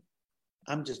history.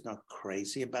 I'm just not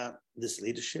crazy about this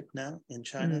leadership now in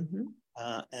China, mm-hmm.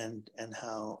 And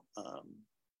how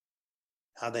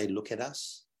they look at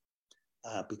us.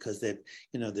 Because they've,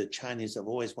 you know, the Chinese have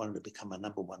always wanted to become a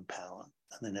number one power,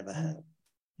 and they never have.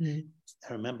 Mm-hmm.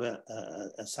 I remember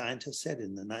a scientist said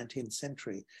in the 19th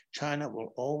century, China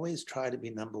will always try to be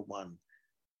number one,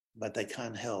 but they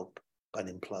can't help but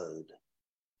implode.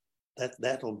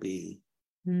 That'll be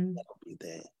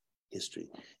their history,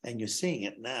 and you're seeing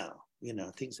it now. You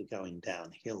know, things are going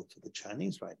downhill for the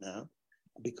Chinese right now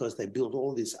because they build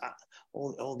all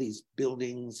these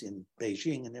buildings in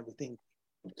Beijing and everything.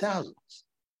 Thousands,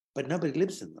 but nobody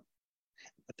lives in them.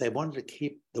 But they wanted to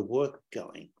keep the work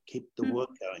going, keep the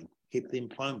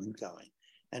employment going.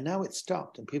 And now it's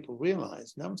stopped, and people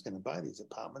realize no one's going to buy these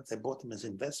apartments. They bought them as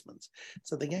investments.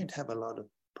 So they're going to have a lot of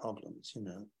problems, you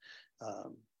know.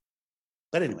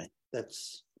 But anyway,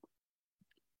 that's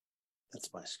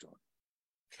my story.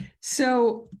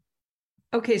 So,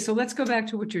 okay, so let's go back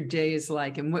to what your day is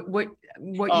like and what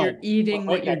you're eating,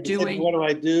 what you're doing. What do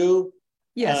I do?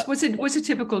 Yes. What's a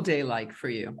typical day like for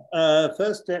you?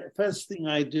 First thing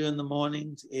I do in the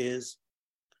mornings is,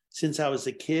 since I was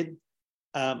a kid,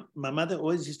 my mother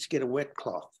always used to get a wet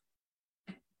cloth,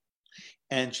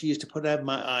 and she used to put it over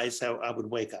my eyes so I would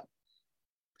wake up.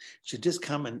 She'd just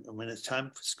come, and when it's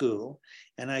time for school,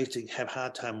 and I used to have a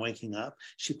hard time waking up,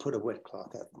 she put a wet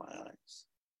cloth over my eyes.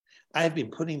 I have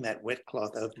been putting that wet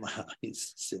cloth over my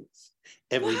eyes since.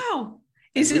 Wow.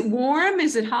 Is it warm?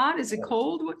 Is it hot? Is it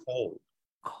cold?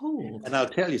 Cold. And I'll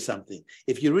tell you something.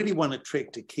 If you really want a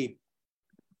trick to keep,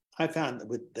 I found that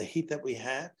with the heat that we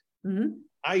had, mm-hmm.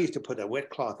 I used to put a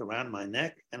wet cloth around my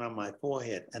neck and on my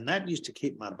forehead, and that used to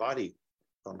keep my body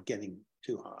from getting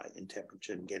too high in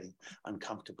temperature and getting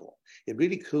uncomfortable. It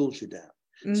really cools you down.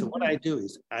 Mm-hmm. So what I do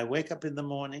is I wake up in the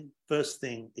morning. First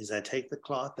thing is I take the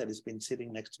cloth that has been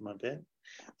sitting next to my bed.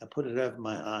 I put it over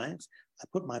my eyes. I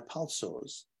put my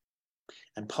pulsars,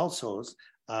 and pulsars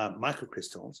are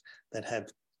microcrystals that have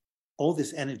all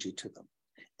this energy to them.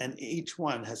 And each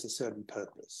one has a certain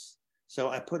purpose. So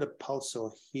I put a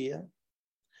pulsar here.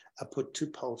 I put two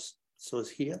pulsars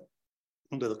here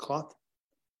under the cloth.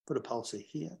 Put a pulsar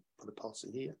here. Put a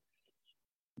pulsar here.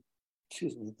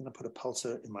 Excuse me. Then I put a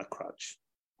pulsar in my crotch,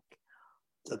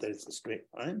 so that it's a straight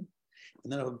line.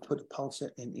 And then I would put a pulsar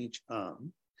in each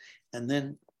arm. And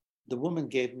then the woman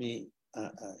gave me a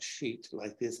sheet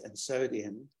like this and sewed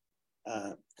in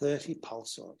 30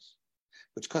 pulsars,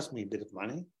 which cost me a bit of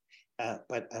money.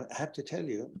 But I have to tell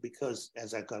you, because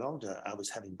as I got older, I was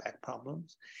having back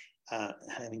problems,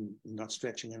 not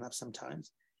stretching enough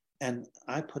sometimes. And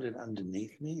I put it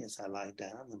underneath me as I lie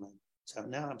down. So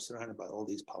now I'm surrounded by all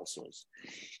these pulsars.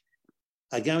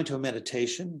 I go into a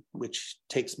meditation, which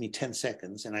takes me 10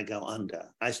 seconds, and I go under.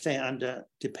 I stay under,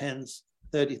 depends,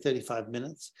 30, 35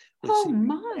 minutes. Oh,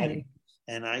 my.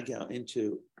 And I go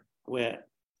into where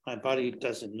my body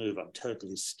doesn't move. I'm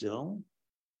totally still.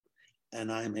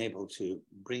 And I'm able to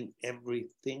bring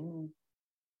everything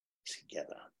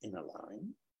together in a line.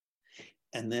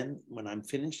 And then when I'm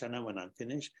finished, I know when I'm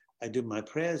finished, I do my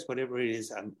prayers, whatever it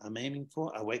is I'm aiming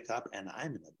for. I wake up and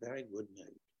I'm in a very good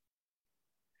mood.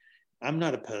 I'm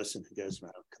not a person who goes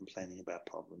around complaining about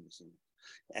problems and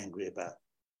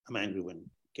I'm angry when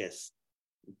guests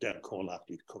don't call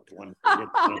after you've cooked one.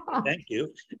 Thank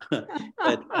you.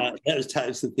 But those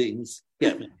types of things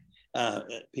get me,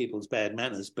 people's bad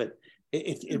manners. But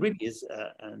it really is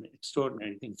an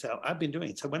extraordinary thing. So I've been doing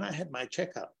it. So when I had my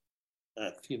checkup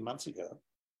a few months ago,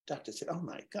 doctor said, "Oh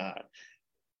my God,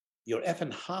 your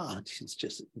effing heart is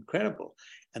just incredible."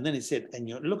 And then he said, "And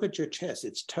you look at your chest,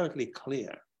 it's totally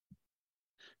clear."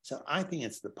 So I think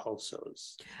it's the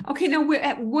pulsars. Okay, now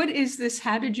what is this?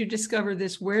 How did you discover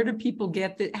this? Where do people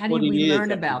get that? How do we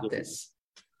learn about this?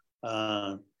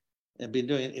 had been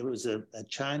doing it. It was a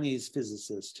Chinese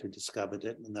physicist who discovered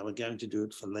it, and they were going to do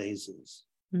it for lasers.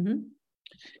 Mm-hmm.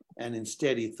 And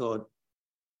instead he thought,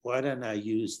 why don't I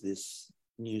use this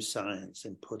new science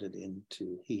and put it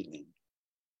into healing?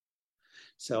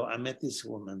 So I met this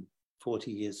woman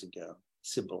 40 years ago,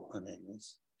 Sybil, her name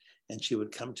is, and she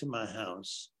would come to my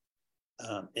house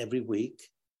every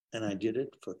week, and I did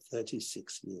it for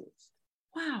 36 years.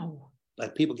 Wow.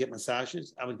 Like people get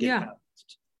massages, I would get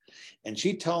massaged. And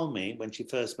she told me when she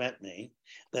first met me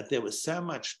that there was so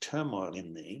much turmoil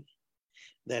in me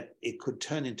that it could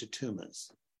turn into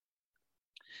tumors.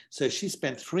 So she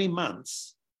spent 3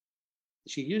 months,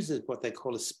 she uses what they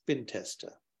call a spin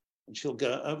tester, and she'll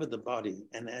go over the body,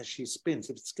 and as she spins,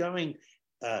 if it's going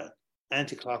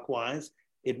anti-clockwise,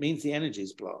 it means the energy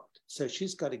is blocked. So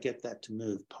she's got to get that to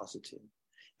move positive.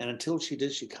 And until she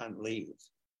does, she can't leave.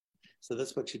 So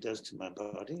that's what she does to my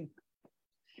body.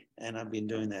 And I've been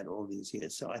doing that all these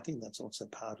years. So I think that's also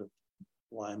part of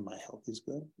why my health is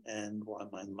good and why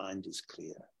my mind is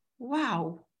clear.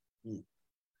 Wow. Mm.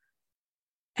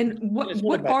 And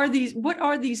what are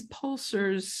these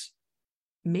pulsars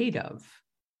made of?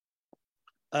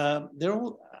 They're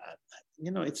all,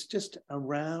 it's just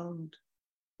around.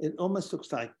 It almost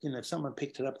looks like, if someone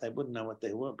picked it up, they wouldn't know what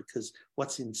they were, because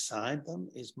what's inside them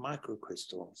is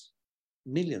microcrystals.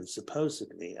 Millions,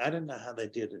 supposedly. I don't know how they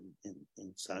did it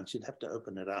in science. You'd have to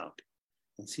open it up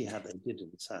and see how they did it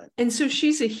inside. And so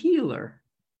she's a healer.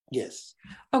 Yes.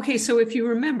 Okay, so if you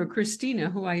remember Christina,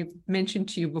 who I mentioned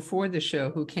to you before the show,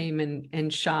 who came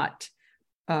and shot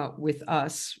with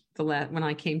us when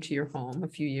I came to your home a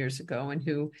few years ago, and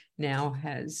who now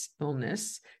has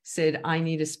illness, said, I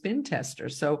need a spin tester.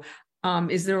 So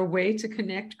is there a way to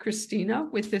connect Christina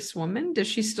with this woman? Does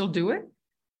she still do it?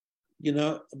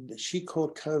 She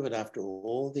caught COVID after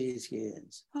all these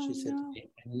years. She said, no.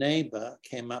 A neighbor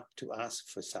came up to ask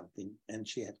for something, and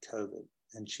she had COVID,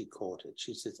 and she caught it.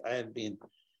 She says, I had been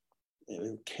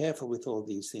careful with all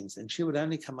these things. And she would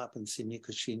only come up and see me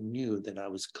because she knew that I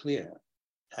was clear,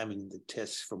 having the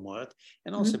tests from work,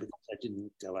 and also because I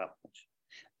didn't go out much.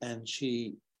 And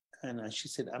she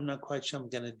said, I'm not quite sure I'm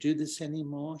going to do this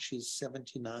anymore. She's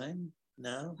 79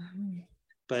 now.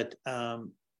 But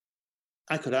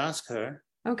I could ask her.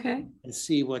 Okay. And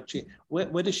see where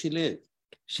does she live?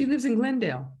 She lives in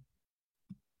Glendale.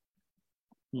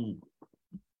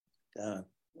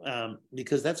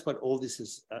 Because that's what all this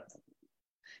is.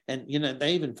 And,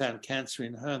 they even found cancer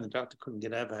in her, and the doctor couldn't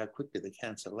get over how quickly the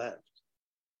cancer left.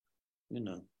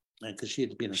 Because she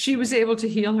had been. She was able to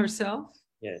heal herself?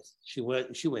 Yes. She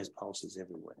wears pulses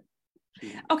everywhere.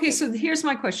 Okay, so here's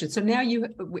my question. So now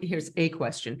here's a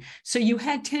question. So you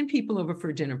had 10 people over for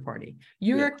a dinner party.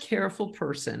 You're a careful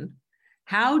person.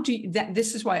 How do you,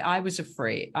 this is why I was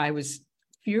afraid. I was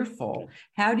fearful.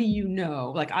 How do you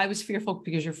know? Like, I was fearful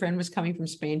because your friend was coming from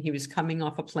Spain. He was coming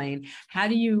off a plane. How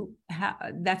do you,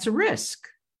 that's a risk,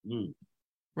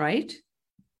 right?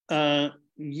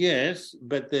 Yes,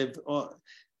 but they've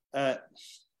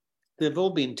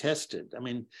all been tested. I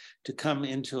mean, to come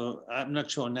into, I'm not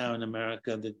sure now in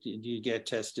America that you get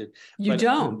tested. You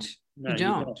don't. No, you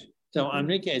don't. So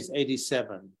Enrique is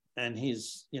 87, and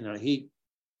he's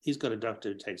got a doctor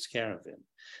who takes care of him.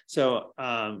 So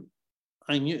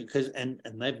I knew, because and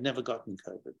they've never gotten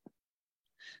COVID.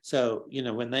 So,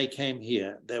 when they came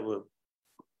here,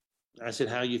 I said,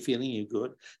 how are you feeling? You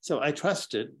good? So I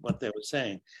trusted what they were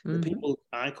saying. The people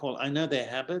I know their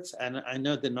habits, and I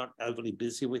know they're not overly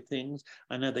busy with things.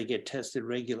 I know they get tested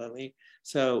regularly.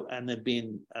 So, and they've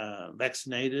been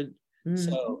vaccinated.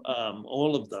 So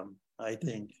all of them, I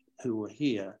think, who were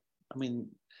here, I mean,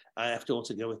 I have to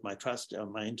also go with my trust or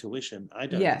my intuition. I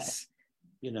don't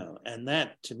know, and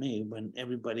that to me, when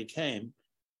everybody came,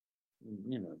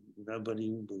 nobody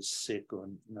was sick or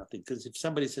nothing. Because if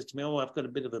somebody says to me, "Oh, I've got a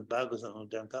bit of a bug or something,"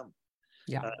 don't come.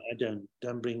 Yeah, I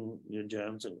don't bring your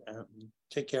germs.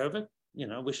 Take care of it.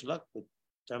 Wish you luck, but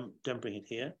don't bring it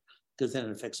here, because then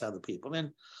it affects other people.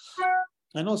 And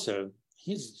also,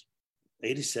 he's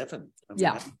 87.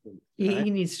 He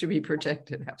needs to be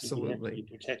protected. Absolutely,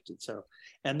 be protected. So,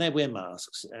 and they wear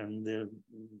masks, and they're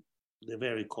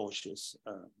very cautious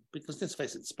because let's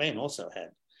face it, Spain also had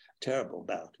terrible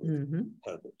bout with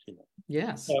COVID,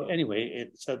 Yes. So anyway,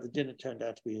 so the dinner turned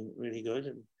out to be really good,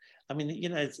 and I mean,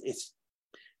 it's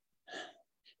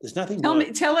there's nothing.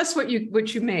 Tell us what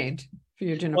you made for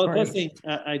your dinner party. First thing,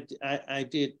 I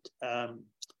did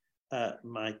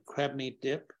my crab meat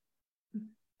dip.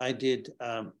 I did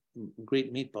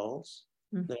Greek meatballs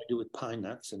that I do with pine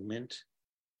nuts and mint,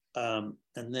 and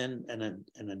then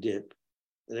a dip.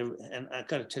 And I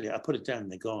got to tell you, I put it down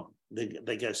and they're gone.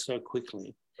 They go so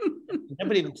quickly.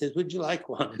 Nobody even says, would you like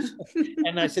one?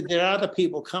 And I said, there are other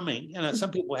people coming.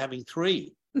 Some people were having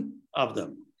 3 of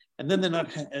them. And then they're not,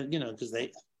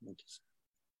 because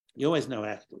you always know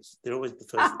actors. They're always the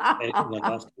first and the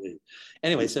last to leave.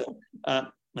 Anyway, so, and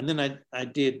then I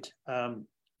did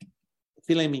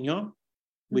filet mignon,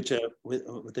 which are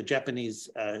with the Japanese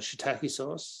shiitake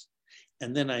sauce.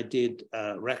 And then I did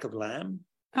rack of lamb.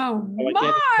 Oh,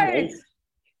 my!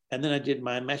 And then I did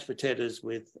my mashed potatoes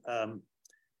with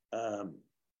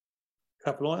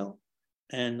truffle oil.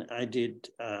 And I did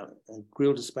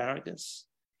grilled asparagus.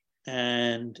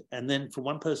 And then for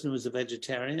one person who was a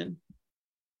vegetarian,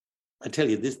 I tell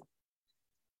you this,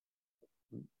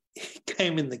 he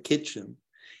came in the kitchen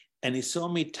and he saw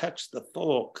me touch the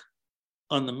fork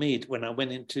on the meat when I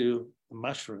went into the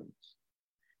mushrooms.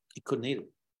 He couldn't eat it.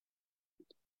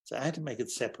 So I had to make it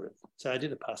separate. So I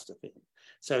did a pasta for him.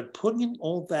 So putting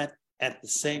all that at the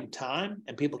same time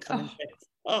and people come in and say,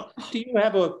 oh, do you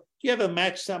have a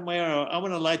match somewhere? Or I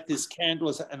want to light this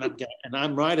candle. And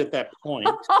I'm right at that point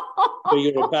where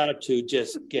you're about to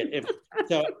just get everything.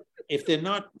 So if they're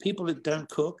not, people that don't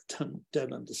cook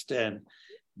don't understand.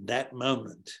 That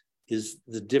moment is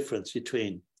the difference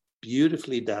between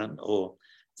beautifully done or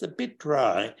it's a bit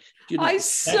dry. I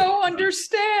so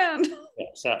understand. Yeah,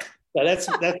 so that's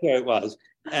where it was.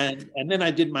 And then I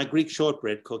did my Greek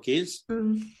shortbread cookies.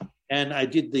 And I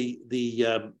did the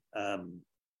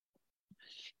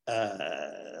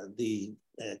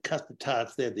custard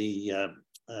tarts. They're the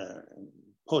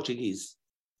Portuguese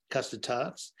custard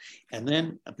tarts. And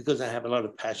then because I have a lot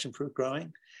of passion fruit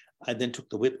growing, I then took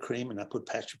the whipped cream and I put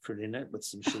passion fruit in it with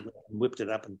some sugar and whipped it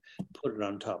up and put it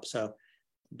on top. So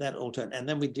that all turned. And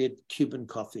then we did Cuban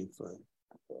coffee for.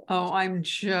 Oh, I am.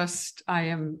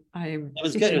 It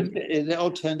was good. It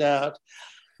all turned out.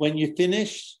 When you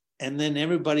finish and then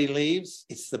everybody leaves,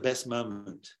 it's the best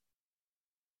moment.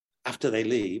 After they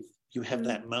leave, you have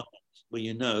that moment where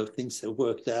you know things have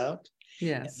worked out.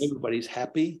 Yes. Everybody's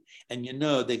happy, and you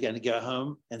know they're going to go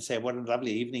home and say, what a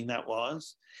lovely evening that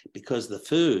was, because the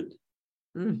food,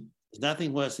 there's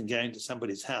nothing worse than going to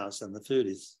somebody's house and the food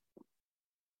is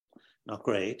not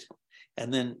great.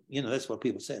 And then, that's what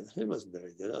people say. The food wasn't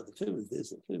very good. Oh, the food was this,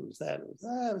 the food was that.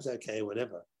 It was okay,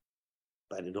 whatever.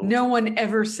 But no one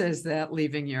ever says that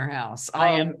leaving your house.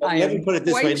 Let me put it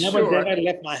this way. Sure. No one ever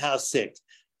left my house sick.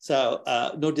 So,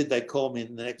 nor did they call me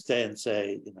the next day and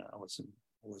say, I wasn't.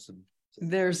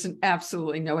 There's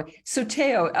absolutely no way. So,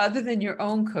 Teo, other than your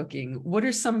own cooking, what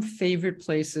are some favorite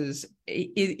places,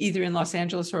 either in Los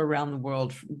Angeles or around the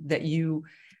world, that you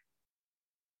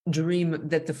dream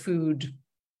that the food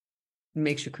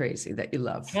makes you crazy, that you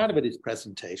love? Part of it is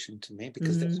presentation to me,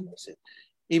 because that's it.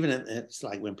 Even it's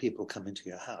like when people come into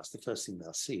your house, the first thing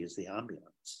they'll see is the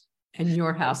ambience. And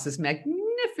your house is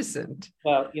magnificent.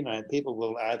 Well, people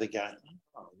will either go,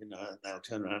 and they'll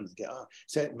turn around and go, oh.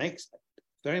 So it makes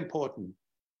very important,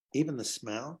 even the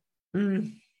smell,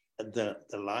 the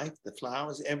light, the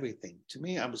flowers, everything. To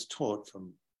me, I was taught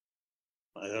from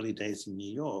my early days in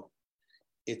New York,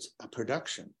 it's a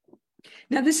production.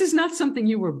 Now, this is not something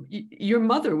your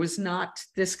mother was not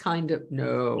this kind of,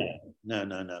 no.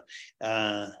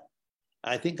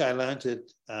 I think I learned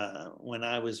it when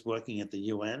I was working at the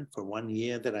UN for 1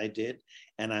 year that I did.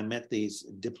 And I met these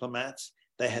diplomats.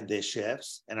 They had their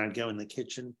chefs and I'd go in the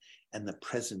kitchen and the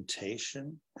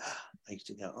presentation, I used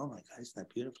to go, oh my God, isn't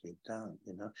that beautifully done?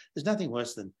 There's nothing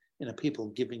worse than, people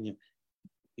giving you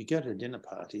go to dinner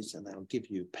parties and they'll give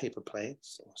you paper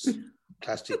plates or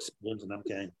plastic spoons. And I'm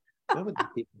going, where were the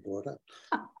people brought up?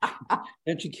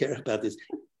 Don't you care about this?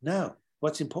 No,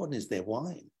 what's important is their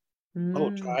wine. Oh,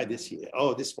 try this year.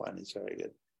 Oh, this wine is very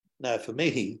good. No, for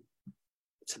me,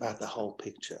 it's about the whole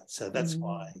picture. So that's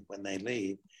why when they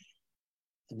leave,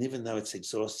 and even though it's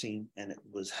exhausting and it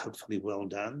was hopefully well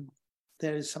done,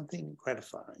 there is something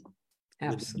gratifying.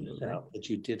 Absolutely. Within yourself that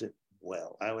you did it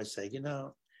well. I always say,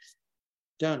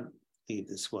 don't leave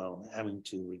this well having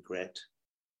to regret.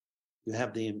 You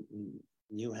have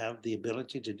the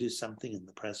ability to do something in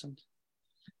the present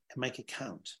and make it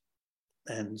count.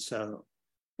 And so,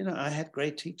 I had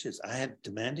great teachers. I had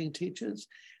demanding teachers.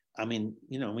 I mean,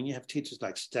 when you have teachers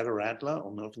like Stella Adler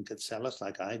or Milton Katselas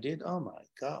like I did, oh my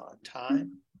God,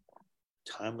 time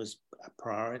was a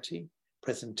priority.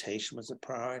 Presentation was a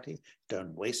priority.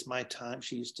 Don't waste my time,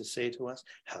 she used to say to us.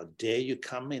 How dare you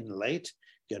come in late?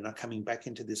 You're not coming back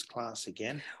into this class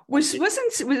again. Was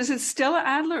it Stella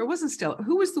Adler? Or wasn't Stella?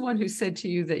 Who was the one who said to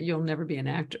you that you'll never be an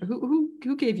actor?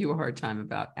 Who gave you a hard time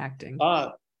about acting?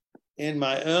 In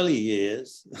my early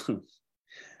years,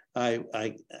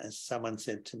 someone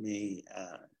said to me,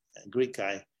 a Greek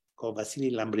guy called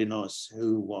Vasily Lambrinos,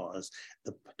 who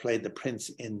played the prince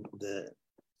in the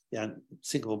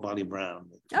Single Body Brown.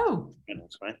 Oh,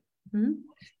 right.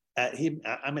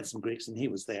 Mm-hmm. I met some Greeks and he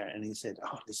was there and he said,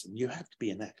 "Oh, listen, you have to be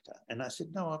an actor." And I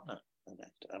said, "No, I'm not an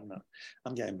actor. I'm not.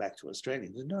 I'm going back to Australia."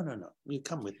 He said, "No, you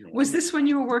come with me." Was this when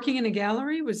you were working in a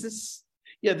gallery? Was this?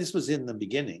 Yeah, this was in the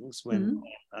beginnings when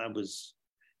I was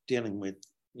dealing with,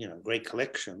 great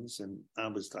collections, and I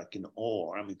was like in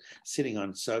awe. I mean, sitting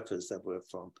on sofas that were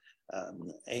from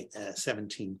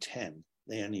 1710,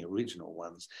 the only original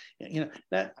ones.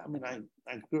 That, I mean,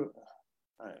 I grew,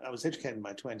 I was educated in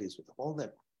my 20s with all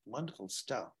that wonderful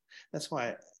stuff. That's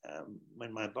why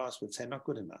when my boss would say, not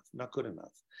good enough.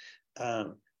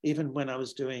 Even when I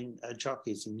was doing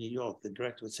jockeys in New York, the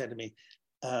director would say to me,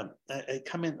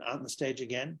 come in on the stage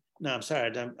again. No, I'm sorry,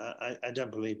 I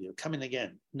don't believe you. Come in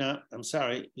again. No, I'm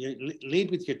sorry. You lead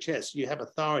with your chest. You have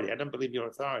authority. I don't believe your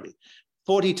authority.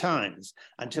 40 times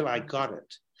until I got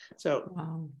it. So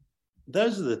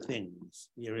those are the things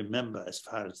you remember as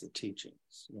far as the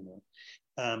teachings,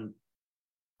 What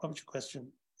was your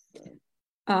question?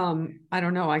 I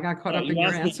don't know. I got caught up in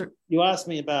your answer. You asked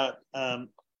me about. I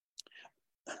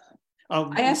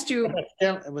asked you.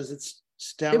 Was it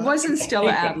Stella? It wasn't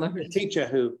Stella Adler. The teacher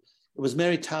who was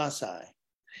Mary Tarsai,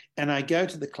 and I go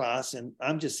to the class, and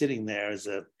I'm just sitting there as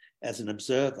an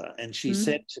observer, and she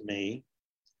said to me,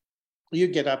 "You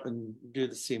get up and do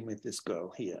the scene with this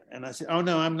girl here." And I said, "Oh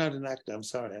no, I'm not an actor. I'm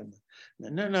sorry."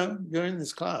 No, you're in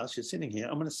this class. You're sitting here.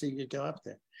 I'm going to see you go up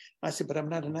there. I said, "But I'm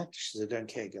not an actor." She said, "I don't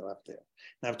care. Go up there."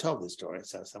 Now I've told this story,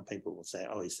 so some people will say,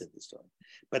 "Oh, he said this story,"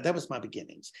 but that was my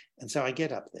beginnings. And so I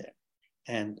get up there,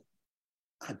 and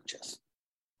I'm just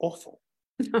awful.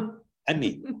 I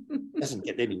mean, it doesn't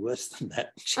get any worse than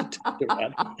that. She turned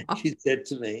around. She said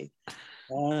to me,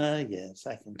 "Yes,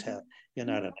 I can tell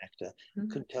you're not an actor. I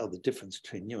couldn't tell the difference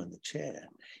between you and the chair."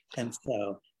 And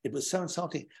so it was so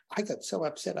insulting. I got so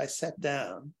upset. I sat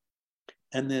down,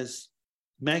 and there's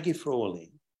Maggie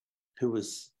Frawley, who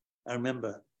was, I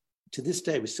remember, to this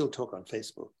day, we still talk on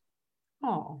Facebook.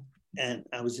 Oh. And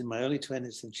I was in my early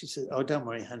 20s, and she said, "Oh, don't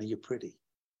worry, honey, you're pretty."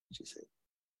 She said,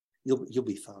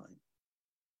 You'll be fine."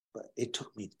 But it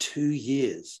took me 2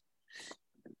 years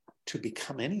to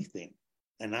become anything.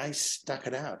 And I stuck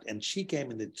it out. And she gave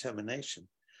me the determination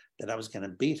that I was going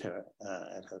to beat her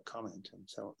at her comment. And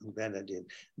so I'm glad I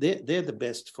did. They're the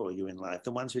best for you in life,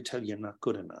 the ones who tell you you're not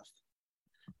good enough.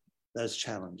 Those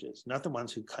challenges, not the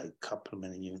ones who keep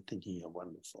complimenting you and thinking you're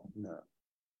wonderful. No.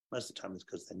 Most of the time it's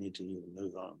because they need you to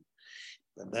move on.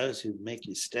 But those who make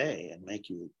you stay and make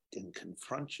you and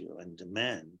confront you and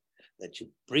demand that you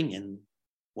bring in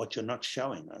what you're not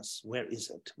showing us, where is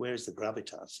it? Where is the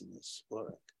gravitas in this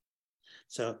work?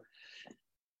 So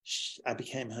I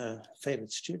became her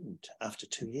favorite student after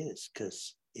 2 years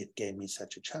because it gave me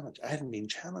such a challenge. I hadn't been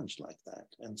challenged like that.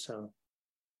 And so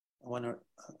I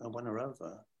won her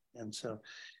over. And so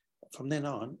from then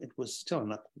on, it was still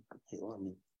an uphill. I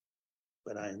mean,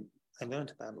 but I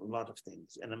learned about a lot of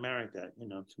things. In America,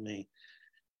 for me,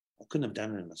 I couldn't have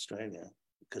done it in Australia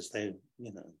because they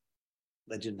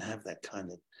didn't have that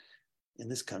kind of. In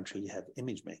this country, you have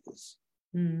image makers.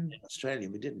 In Australia,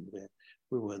 we didn't.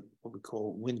 We were what we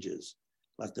call whingers,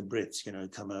 like the Brits,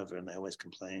 come over and they always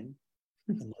complain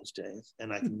in those days.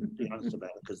 And I can be honest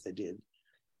about it because they did.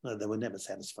 No, they were never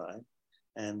satisfied.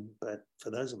 But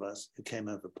for those of us who came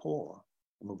over poor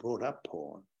and were brought up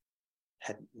poor,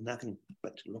 had nothing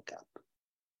but to look up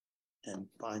and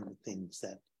find the things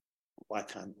that, why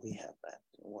can't we have that?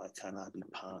 Why can't I be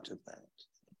part of that?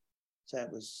 So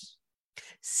it was.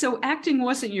 So acting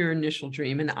wasn't your initial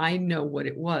dream, and I know what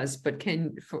it was, but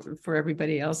for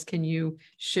everybody else, can you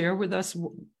share with us?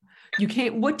 When you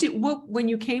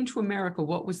came to America,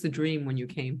 what was the dream when you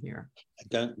came here? I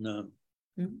don't know.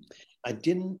 I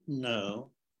didn't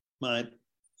know.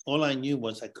 All I knew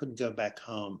was I couldn't go back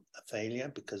home a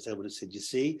failure because they would have said, "You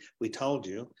see, we told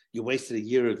you, you wasted a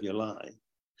year of your life."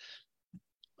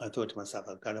 I thought to myself,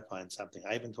 I've got to find something.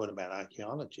 I even thought about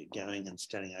archaeology, going and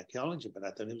studying archaeology, but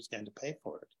I thought he was going to pay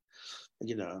for it,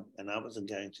 and I wasn't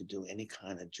going to do any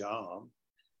kind of job.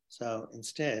 So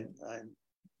instead,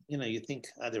 you think,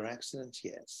 are there accidents?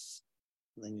 Yes.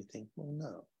 And then you think,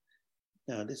 well,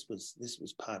 no, this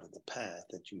was part of the path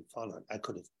that you followed. I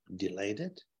could have delayed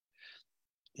it.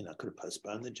 I could have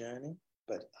postponed the journey,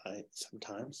 but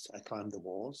sometimes I climbed the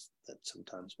walls that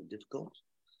sometimes were difficult.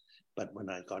 But when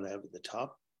I got over the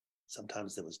top,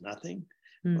 sometimes there was nothing.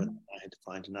 But I had to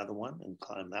find another one and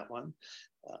climb that one.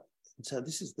 And so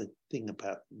this is the thing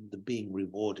about the being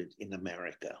rewarded in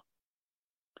America,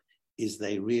 is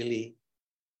they really,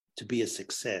 to be a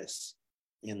success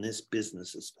in this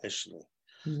business especially,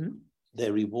 they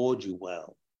reward you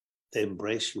well, they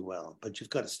embrace you well, but you've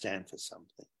got to stand for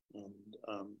something.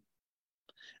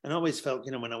 And I always felt,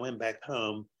 you know, when I went back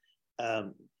home,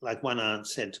 like one aunt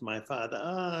said to my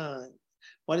father,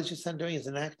 what is your son doing as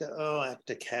an actor? Oh,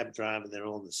 actor, cab driver, they're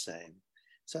all the same.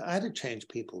 So I had to change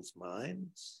people's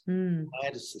minds. I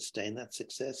had to sustain that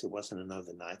success. It wasn't an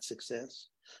overnight success.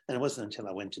 And it wasn't until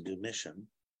I went to do Mission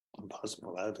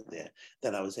Impossible over there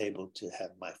that I was able to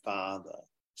have my father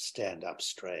stand up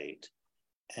straight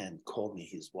and call me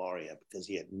his warrior, because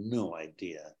he had no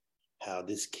idea how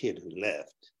this kid who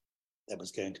left, that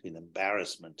was going to be an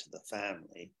embarrassment to the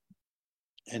family,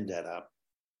 ended up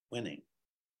winning.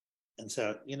 And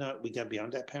so, you know, we go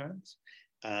beyond our parents,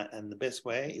 and the best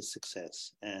way is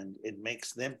success. And it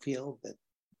makes them feel that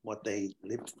what they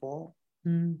lived for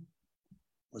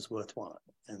was worthwhile.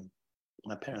 And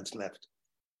my parents left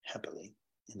happily.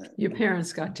 You know, your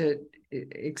parents got to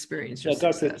experience your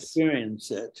success. Got to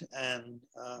experience it.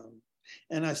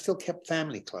 And I still kept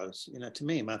family close. You know, to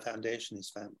me, my foundation is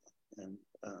family. And,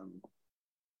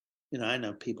 you know, I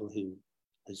know people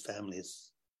whose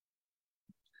families,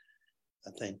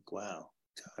 I think, wow,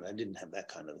 God, I didn't have that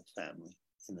kind of a family.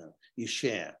 You know, you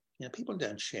share. You know, people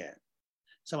don't share.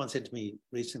 Someone said to me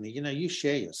recently, you know, you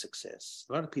share your success.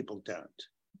 A lot of people don't.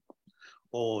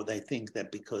 Or they think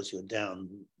that because you're down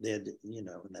there, you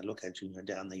know, when they look at you and you're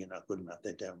down there, you're not good enough.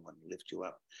 They don't want to lift you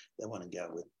up. They want to go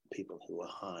with people who are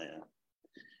higher.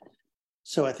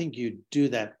 So I think you do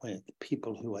that with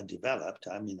people who are developed.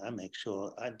 I mean, I make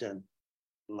sure I don't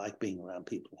like being around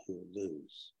people who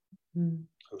lose.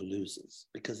 Who loses,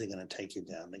 because they're going to take you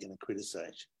down, they're going to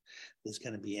criticize you, there's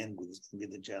going to be envy, there's going to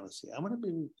be the jealousy. I want to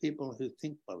be with people who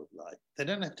think well of life. They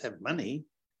don't have to have money.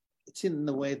 It's in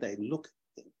the way they look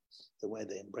at things, the way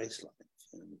they embrace life.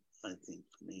 And I think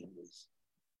for me,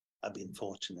 I've been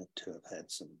fortunate to have had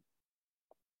some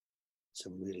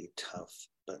really tough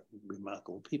but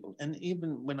remarkable people. And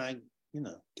even when I, you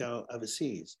know, go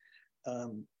overseas,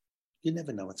 you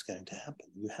never know what's going to happen.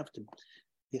 You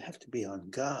have to be on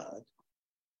guard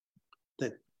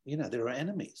that, you know, there are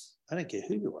enemies. I don't care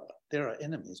who you are. There are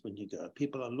enemies when you go.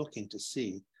 People are looking to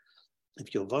see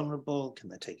if you're vulnerable, can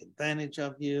they take advantage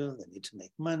of you? They need to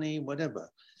make money, whatever.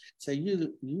 So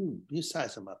you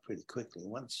size them up pretty quickly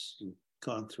once you've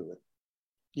gone through it.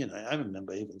 You know, I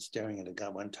remember even staring at a guy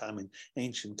one time in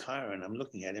ancient Cairo, and I'm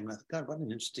looking at him and I thought, God, what an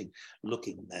interesting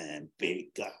looking man,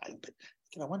 big guy. But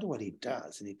I wonder what he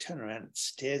does. And he turned around and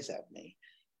stares at me,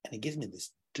 and he gives me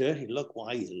this dirty look.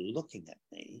 Why are you looking at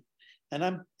me? And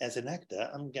I'm, as an actor,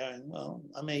 I'm going, well,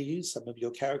 I may use some of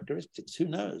your characteristics. Who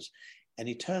knows? And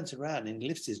he turns around and he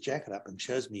lifts his jacket up and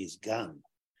shows me his gun.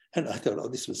 And I thought, oh,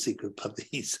 this was secret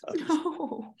puppy. So,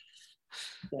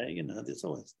 you know,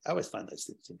 I always find those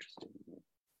things interesting.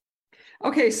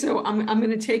 Okay, so I'm going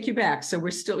to take you back. So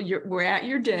we're at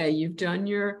your day. You've done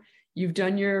your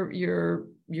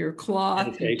cloth.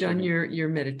 Meditation. You've done your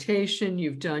meditation.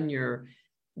 You've done your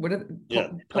cleansing,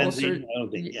 yes, balancing,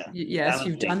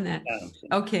 you've done that. Balancing.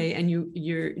 Okay, and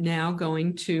you're now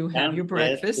going to have your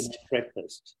breakfast.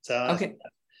 So okay,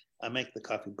 I make the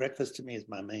coffee. Breakfast to me is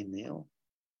my main meal.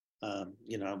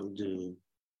 You know, I will do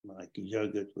like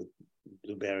yogurt with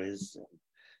blueberries, and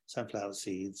sunflower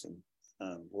seeds, and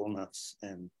walnuts,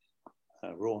 and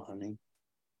raw honey.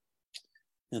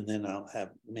 And then I'll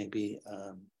have maybe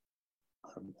a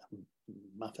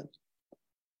muffin.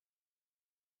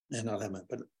 And I'll have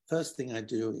but first thing I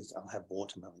do is I'll have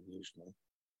watermelon usually.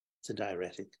 It's a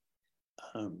diuretic.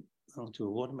 I'll do a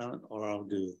watermelon, or I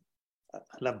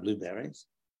love blueberries.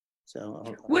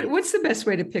 So what's the best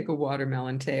way to pick a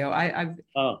watermelon, Teo?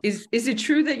 Is it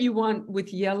true that you want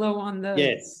with yellow on the?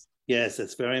 Yes,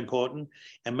 that's very important.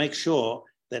 And make sure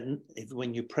that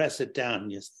when you press it down,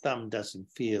 your thumb doesn't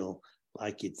feel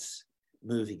like it's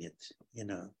moving it. You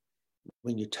know,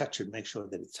 when you touch it, make sure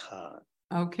that it's hard.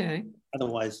 Okay.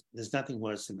 Otherwise, there's nothing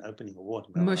worse than opening a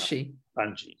watermelon. Mushy.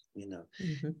 Spongy, you know.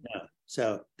 Mm-hmm. No.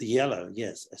 So the yellow,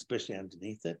 yes, especially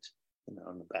underneath it, you know,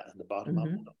 on the bottom of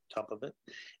it, on top of it.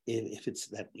 If it's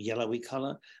that yellowy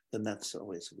color, then that's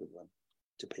always a good one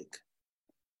to pick.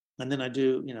 And then I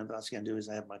do, you know, the last thing I do is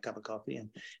I have my cup of coffee,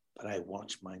 but I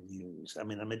watch my news. I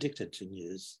mean, I'm addicted to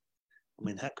news. I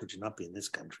mean, how could you not be in this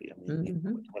country? I mean, you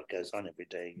know, what goes on every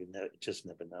day, you just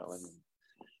never know. I mean,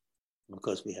 of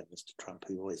course, we have Mr. Trump,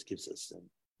 who always gives us an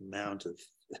amount of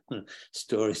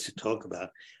stories to talk about.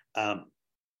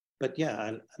 But yeah,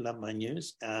 I love my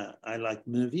news. I like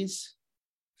movies.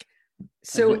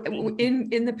 So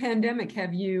in the pandemic,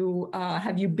 have you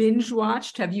binge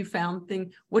watched? Have you found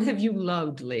things? What have you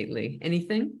loved lately?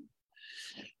 Anything?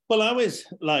 Well, I always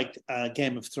liked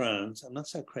Game of Thrones. I'm not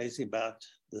so crazy about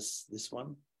this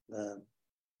one.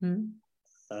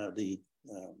 the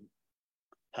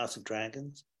House of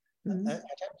Dragons. Mm-hmm. I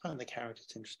don't find the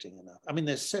characters interesting enough. I mean,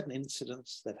 there's certain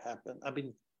incidents that happen. I've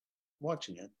been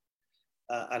watching it.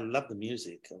 I love the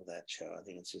music of that show. I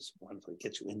think it's just wonderful. It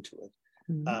gets you into it.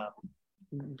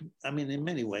 Mm-hmm. I mean, in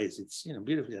many ways, it's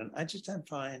beautifully done. I just don't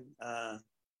find,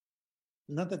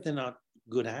 not that they're not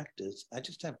good actors, I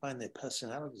just don't find their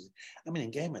personalities. I mean,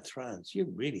 in Game of Thrones,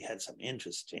 you really had some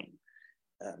interesting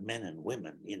men and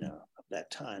women, of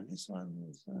that time. This one,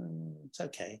 it's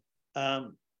okay.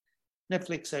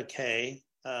 Netflix, okay.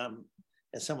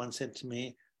 As someone said to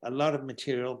me, a lot of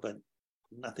material, but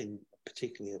nothing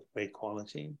particularly of great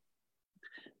quality.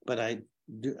 But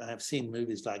I've seen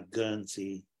movies like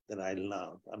Guernsey that I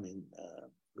love. I mean,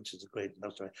 which is a great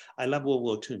love story. I love World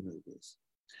War II movies.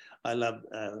 I love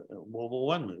World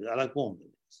War I movies. I like war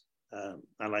movies.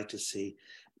 I like to see,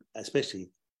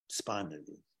 especially spy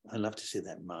movies. I love to see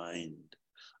that mind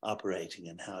operating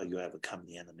and how you overcome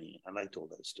the enemy. I liked all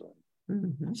those stories.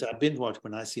 Mm-hmm. So I binge watch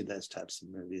when I see those types of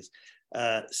movies.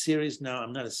 Series, no,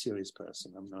 I'm not a series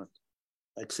person. I'm not,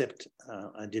 except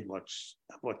I've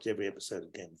watched every episode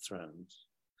of Game of Thrones.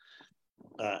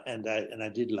 And I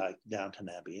did like Downton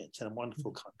Abbey. It's a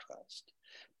wonderful contrast.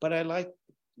 But I like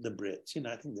the Brits.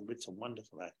 I think the Brits are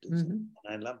wonderful actors. Mm-hmm. And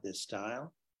I love their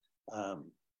style.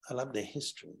 I love their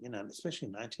history, especially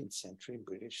 19th century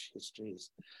British history is,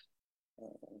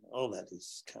 all that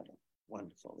is kind of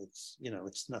wonderful. It's,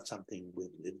 it's not something we've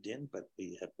lived in, but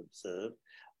we have observed.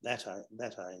 That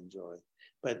I enjoy.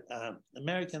 But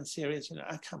American series,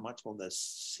 I can't watch all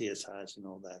those CSIs and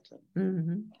all that.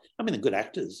 Mm-hmm. I mean, they're good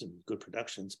actors and good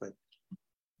productions, but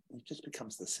it just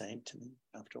becomes the same to me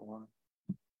after a while.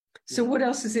 So what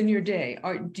else is in your day?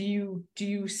 Do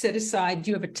you set aside,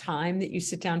 do you have a time that you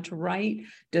sit down to write?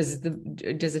 Does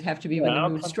it have to be when the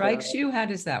mood strikes you? How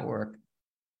does that work?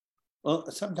 Well,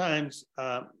 sometimes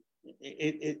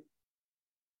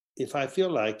if I feel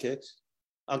like it,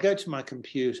 I'll go to my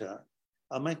computer,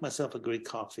 I'll make myself a Greek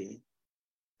coffee,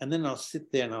 and then I'll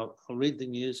sit there and I'll read the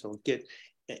news.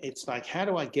 It's like, how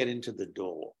do I get into the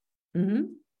door mm-hmm.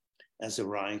 as a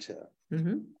writer?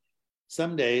 Mm-hmm.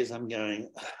 Some days I'm going,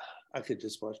 I could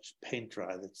just watch paint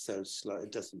dry. That's so slow.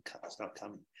 It's not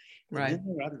coming. Right. And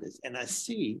then there are others. And I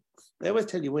see, they always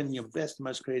tell you when your best,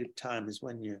 most creative time is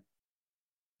when you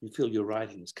feel your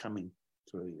writing is coming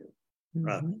through you mm-hmm.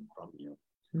 rather than from you.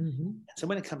 Mm-hmm. So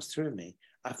when it comes through me,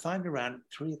 I find around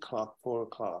 3 o'clock, 4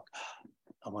 o'clock,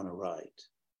 I want to write.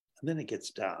 And then it gets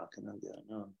dark and I'm going,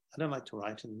 no, I don't like to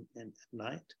write at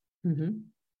night.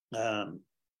 Mm-hmm.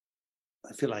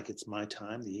 I feel like it's my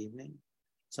time, the evening.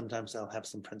 Sometimes I'll have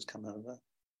some friends come over,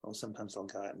 or sometimes I'll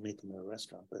go out and meet them at a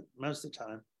restaurant. But most of the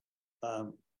time,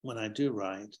 when I do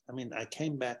write, I mean, I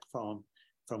came back from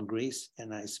Greece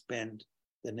and I spent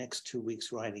the next 2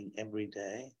 weeks writing every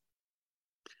day.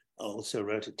 I also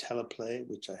wrote a teleplay,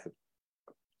 which I hope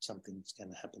something's going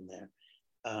to happen there.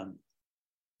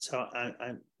 So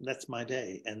that's my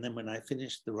day. And then when I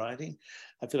finish the writing,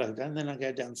 I feel like I'm done. Then I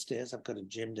go downstairs. I've got a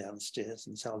gym downstairs.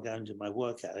 And so I'll go and do my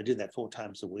workout. I do that 4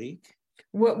 times a week.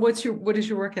 What does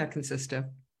your workout consist of?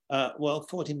 Well,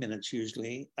 40 minutes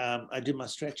usually. I do my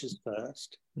stretches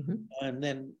first. Mm-hmm. And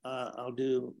then I'll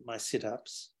do my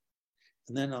sit-ups.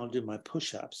 And then I'll do my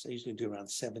push-ups. I usually do around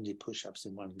 70 push-ups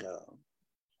in one go.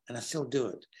 And I still do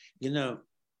it. A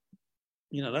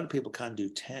lot of people can't do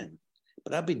 10.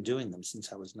 But I've been doing them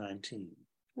since I was 19.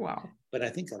 Wow. But I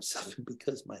think I've suffered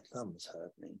because my thumbs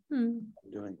hurt me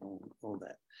doing all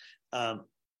that.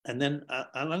 And then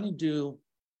I'll only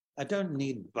I don't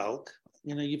need bulk.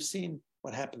 You've seen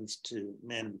what happens to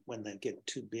men when they get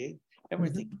too big.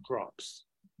 Everything mm-hmm. drops.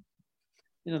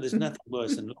 There's nothing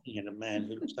worse than looking at a man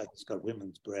who looks like he's got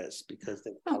women's breasts because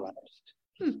they've collapsed.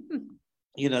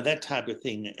 That type of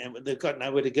thing. And they've got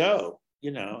nowhere to go.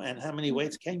 And how many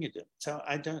weights can you do? So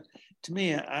to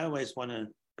me, I always want to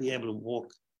be able to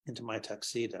walk into my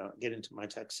tuxedo, get into my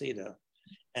tuxedo,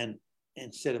 and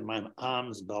instead of my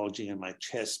arms bulging and my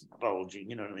chest bulging,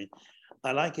 you know what I mean?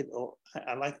 I like it all.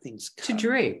 I like things cut. To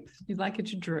drape. You like it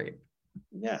to drape.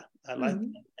 Yeah, I like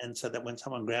it. And so that when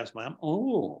someone grabs my arm,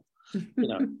 or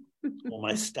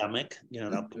my stomach,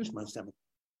 I'll push my stomach.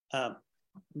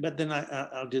 But then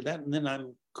I'll do that, and then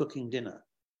I'm cooking dinner.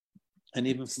 And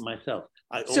even for myself.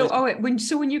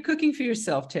 When you're cooking for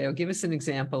yourself, Teo, give us an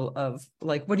example of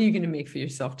what are you going to make for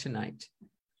yourself tonight?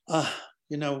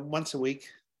 Once a week,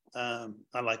 I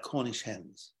like Cornish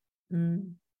hens.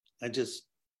 Mm.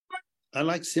 I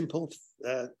like simple.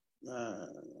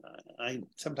 I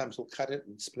sometimes will cut it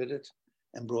and split it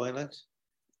and broil it.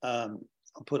 I'll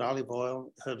put olive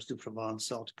oil, herbs de Provence,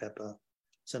 salt, pepper.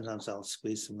 Sometimes I'll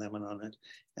squeeze some lemon on it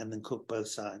and then cook both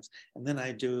sides. And then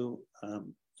I do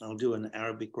I'll do an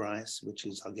Arabic rice, which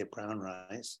is I'll get brown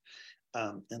rice,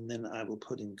 and then I will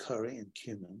put in curry and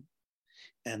cumin,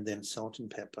 and then salt and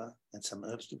pepper and some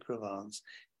herbs de Provence.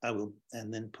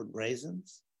 And then put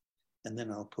raisins, and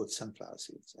then I'll put sunflower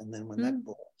seeds. And then when that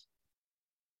boils,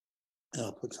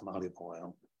 I'll put some olive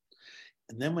oil.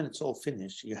 And then when it's all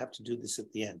finished, you have to do this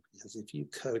at the end, because if you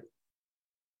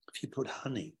put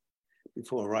honey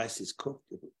before rice is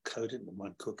cooked, it will coat it and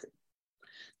won't cook it.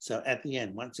 So at the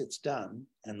end, once it's done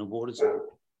and the water's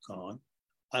all gone,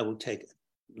 I will take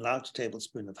a large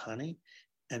tablespoon of honey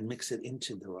and mix it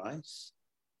into the rice.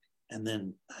 And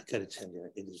then I got to tell you,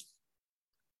 it is.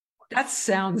 That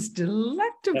sounds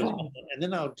delectable. And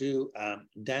then I'll do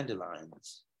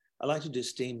dandelions. I like to do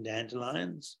steamed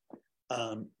dandelions.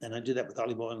 And I do that with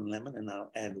olive oil and lemon, and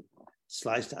I'll add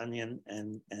sliced onion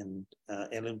and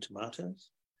heirloom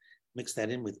tomatoes. Mix that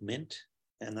in with mint,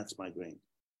 and that's my green.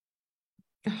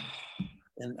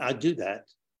 And I do that.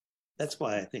 That's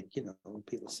why I think, when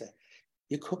people say,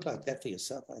 you cook like that for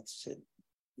yourself, I said,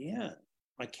 yeah,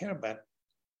 I care about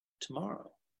tomorrow.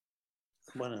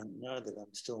 I want to know that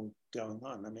I'm still going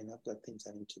on. I mean, I've got things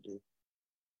I need to do.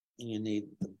 And you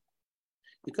need them.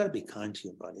 You've got to be kind to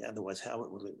your body. Otherwise, how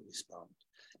will it respond?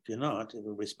 If you're not, it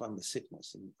will respond with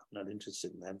sickness. And I'm not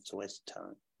interested in that. It's a waste of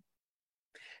time.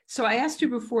 So I asked you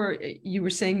before, you were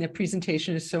saying that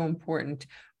presentation is so important.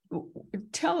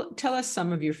 Tell us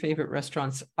some of your favorite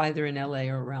restaurants, either in LA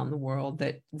or around the world,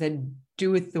 that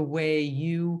do it the way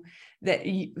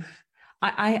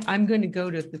I'm going to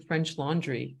go to the French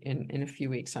Laundry in a few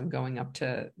weeks. I'm going up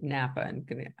to Napa and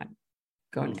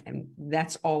and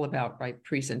that's all about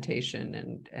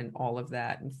presentation and all of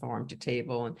that, and farm to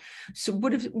table. And so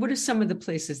what are some of the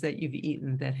places that you've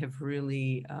eaten that have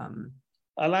really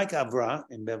I like Avra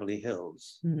in Beverly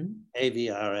Hills,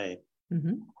 AVRA.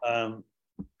 It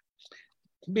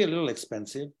can be a little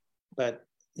expensive, but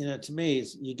to me,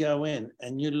 you go in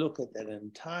and you look at that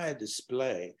entire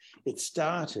display. It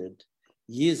started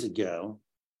years ago.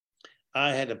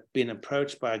 I had been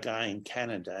approached by a guy in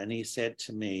Canada, and he said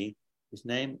to me,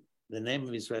 the name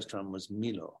of his restaurant was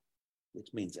Milo, which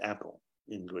means apple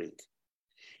in Greek.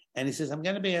 And he says, I'm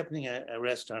going to be opening a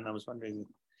restaurant. I was wondering if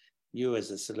you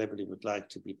as a celebrity would like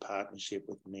to be partnership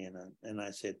with me. And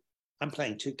I said, I'm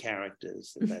playing two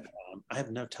characters at that time. I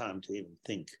have no time to even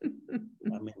think.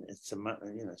 I mean, it's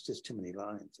just too many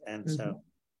lines. And so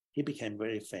he became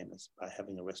very famous by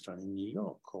having a restaurant in New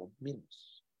York called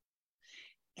Milos.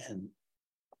 And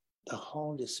the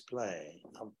whole display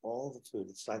of all the food,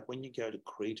 it's like when you go to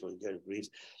Crete or you go to Greece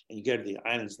and you go to the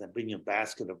islands and they bring you a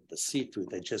basket of the seafood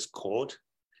they just caught.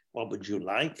 What would you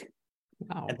like?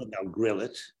 Wow. And then they'll grill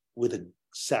it with a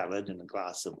salad and a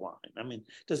glass of wine. I mean,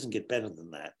 it doesn't get better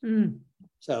than that.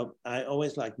 So I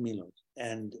always like Milos,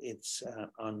 and it's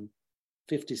on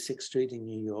 56th Street in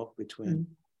New York between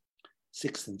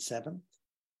 6th and 7th.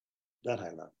 That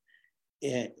I love.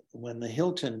 When the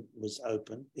Hilton was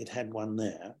open, it had one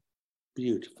there.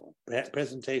 Beautiful.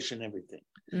 Presentation, everything.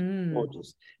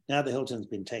 Gorgeous. Now the Hilton's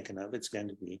been taken over. It's going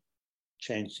to be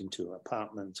changed into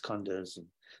apartments, condos, and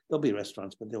there'll be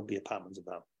restaurants, but there'll be apartments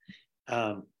above.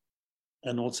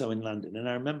 And also in London. And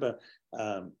I remember,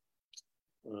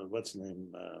 what's her name,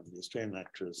 the Australian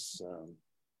actress,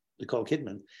 Nicole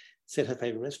Kidman, said her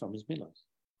favorite restaurant was Milos.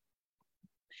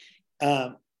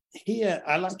 Here,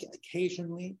 I like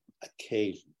occasionally,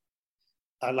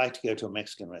 I like to go to a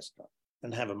Mexican restaurant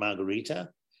and have a margarita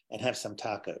and have some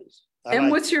tacos.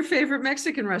 What's your favorite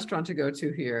Mexican restaurant to go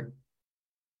to here?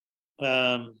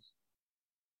 There's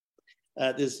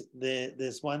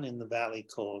one in the valley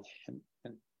called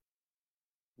Henry's.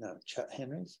 Is it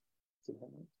Henry's?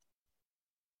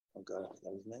 Oh God, I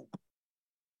forgot his name.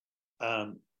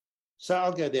 So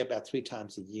I'll go there about 3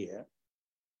 times a year.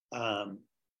 And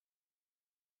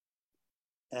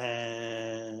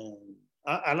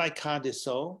I like Car de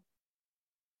Sol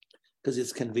because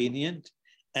it's convenient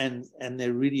and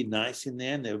they're really nice in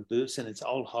there, and they're booths, and it's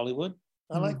old Hollywood.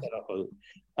 I like that old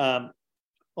Hollywood.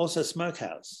 Also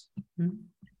Smokehouse.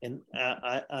 And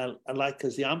I like,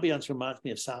 because the ambience reminds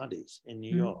me of Sardi's in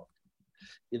New York.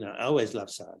 I always love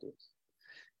Sardi's.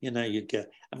 You go,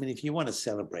 I mean, if you want to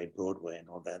celebrate Broadway and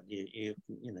all that, you've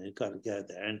got to go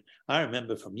there. And I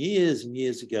remember from years and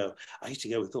years ago, I used to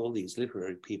go with all these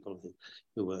literary people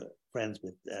who were friends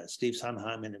with Steve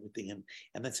Sondheim and everything.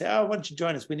 And they'd say, oh, why don't you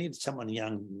join us? We need someone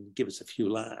young to give us a few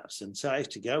laughs. And so I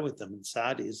used to go with them in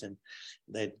Sardi's, and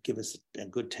they'd give us a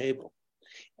good table.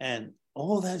 And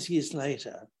all those years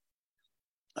later,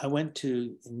 I went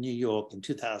to New York in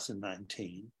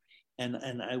 2019,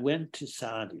 and I went to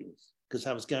Sardi's because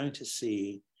I was going to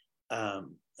see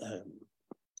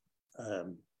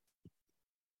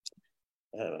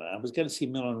I was going to see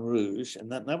Moulin Rouge,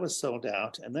 and that was sold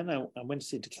out. And then I went to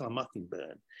see To Kill a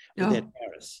Mockingbird with Ed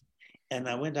Harris. And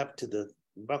I went up to the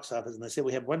box office, and they said,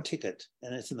 we have one ticket,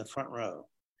 and it's in the front row.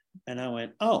 And I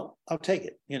went, oh, I'll take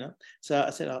it, you know. So I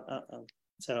said,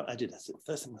 so I did. I said,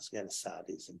 first I must go to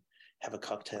Sardi's and have a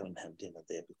cocktail and have dinner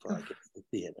there before I get to the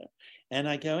theatre. And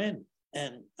I go in,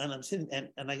 and I'm sitting,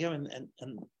 and I go in,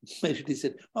 and later he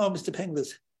said, oh, Mr. Penglis,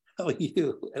 how are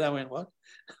you? And I went, what?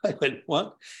 I went,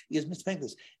 what? He goes, Mr.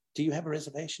 Penglis, do you have a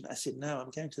reservation? I said, no,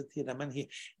 I'm going to the theatre. I'm in here.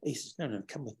 He says, no,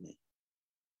 come with me.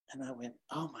 And I went,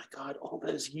 oh my God, all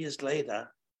those years later,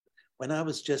 when I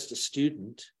was just a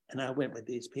student and I went with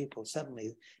these people,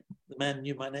 suddenly the man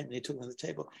knew my name and he took me to the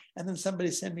table. And then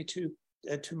somebody sent me two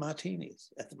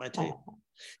martinis at my table. Oh.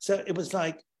 So it was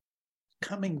like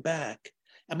coming back.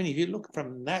 I mean, if you look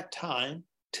from that time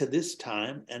to this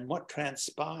time and what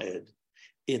transpired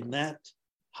in that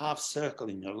half circle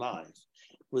in your life,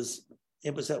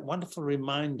 it was that wonderful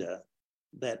reminder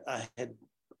that I had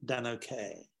done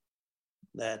okay.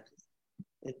 That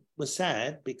it was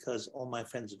sad because all my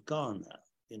friends have gone now.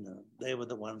 You know, they were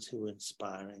the ones who were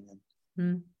inspiring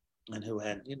and who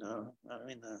had, you know, I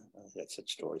mean, I had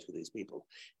such stories with these people,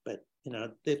 but, you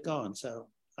know, they've gone. So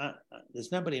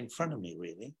there's nobody in front of me,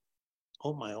 really.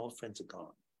 All my old friends are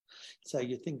gone. So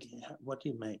you're thinking, what do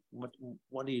you make?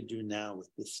 What do you do now with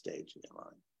this stage of your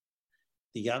life?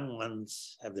 The young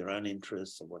ones have their own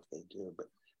interests and what they do, but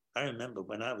I remember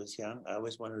when I was young, I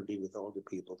always wanted to be with older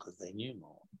people because they knew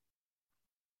more.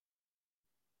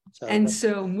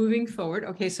 So moving forward,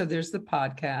 okay, so there's the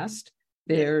podcast,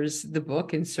 there's the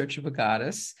book In Search of a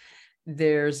Goddess,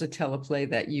 there's a teleplay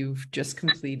that you've just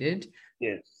completed.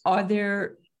 Yes. Are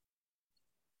there,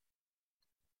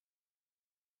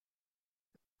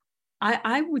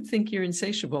 I would think you're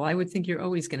insatiable. I would think you're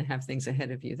always going to have things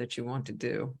ahead of you that you want to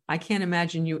do. I can't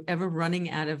imagine you ever running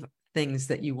out of things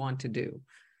that you want to do.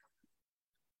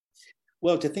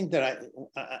 Well, to think that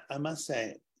I must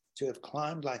say, to have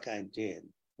climbed like I did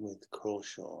with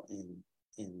Crawshaw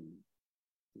in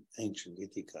ancient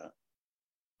Ithaca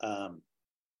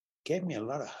gave me a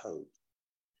lot of hope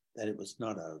that it was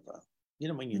not over. You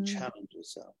know, when you challenge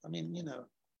yourself. I mean, you know,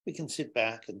 we can sit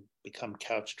back and become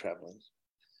couch travelers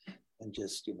and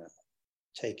just, you know,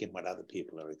 take in what other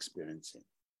people are experiencing.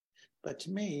 But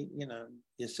to me, you know,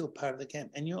 you're still part of the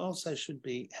game. And you also should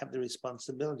have the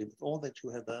responsibility with all that you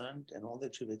have earned and all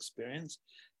that you've experienced.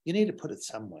 You need to put it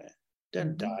somewhere.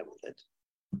 Don't die with it.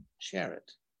 Share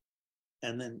it.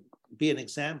 And then be an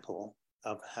example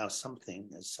of how something,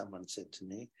 as someone said to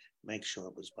me, make sure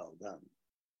it was well done.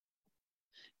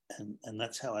 And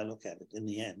that's how I look at it. In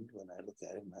the end, when I look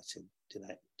at it, and I said,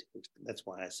 that's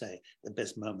why I say the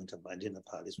best moment of my dinner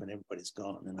party is when everybody's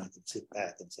gone and I can sit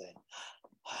back and say,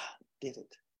 did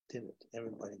it.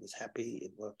 Everybody was happy.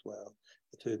 It worked well.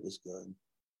 The food was good.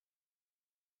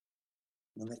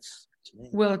 And that's to me.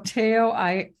 Well, Teo,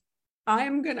 I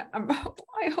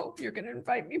hope you're gonna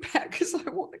invite me back because I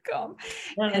want to come.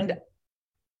 And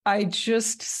I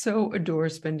just so adore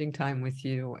spending time with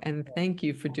you. And thank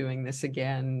you for doing this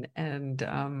again. And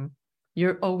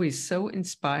you're always so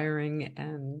inspiring.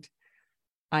 And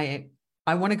I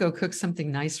want to go cook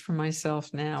something nice for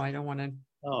myself now. I don't want to.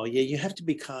 Oh, yeah, you have to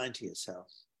be kind to yourself.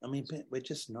 I mean, we're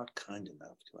just not kind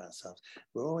enough to ourselves.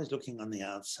 We're always looking on the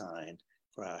outside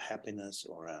for our happiness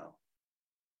or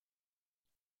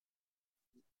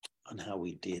on how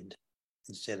we did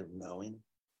instead of knowing.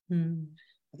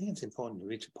 I think it's important to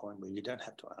reach a point where you don't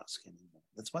have to ask anymore.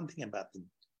 That's one thing about the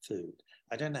food.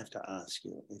 I don't have to ask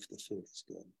you if the food is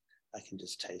good. I can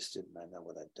just taste it and I know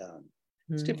what I've done.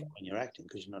 It's different when you're acting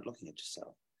because you're not looking at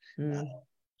yourself.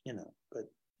 You know,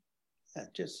 but yeah,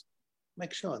 just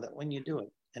make sure that when you do it,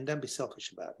 and don't be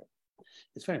selfish about it.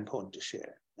 It's very important to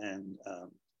share. And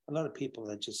a lot of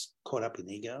people are just caught up in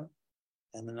ego,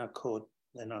 and they're not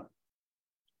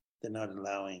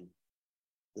allowing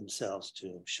themselves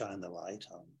to shine the light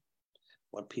on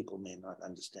what people may not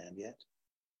understand yet.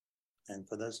 And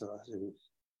for those of us who've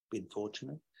been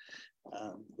fortunate,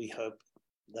 we hope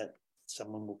that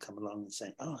someone will come along and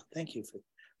say, oh, thank you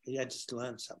I just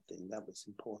learned something that was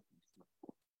important.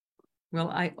 Well,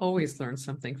 I always learn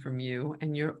something from you,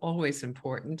 and you're always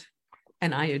important,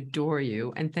 and I adore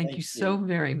you. And thank you so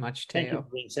very much, Teo. Thank you for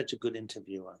being such a good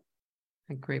interviewer.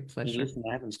 A great pleasure. Listen,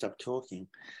 I haven't stopped talking.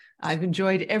 I've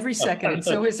enjoyed every second, and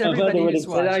so has everybody who's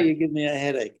watching. Oh, you give me a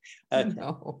headache. Okay.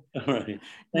 No, all right.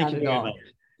 Thank you very much.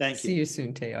 Thank you. See you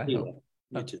soon, Teo. I hope.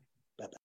 You too.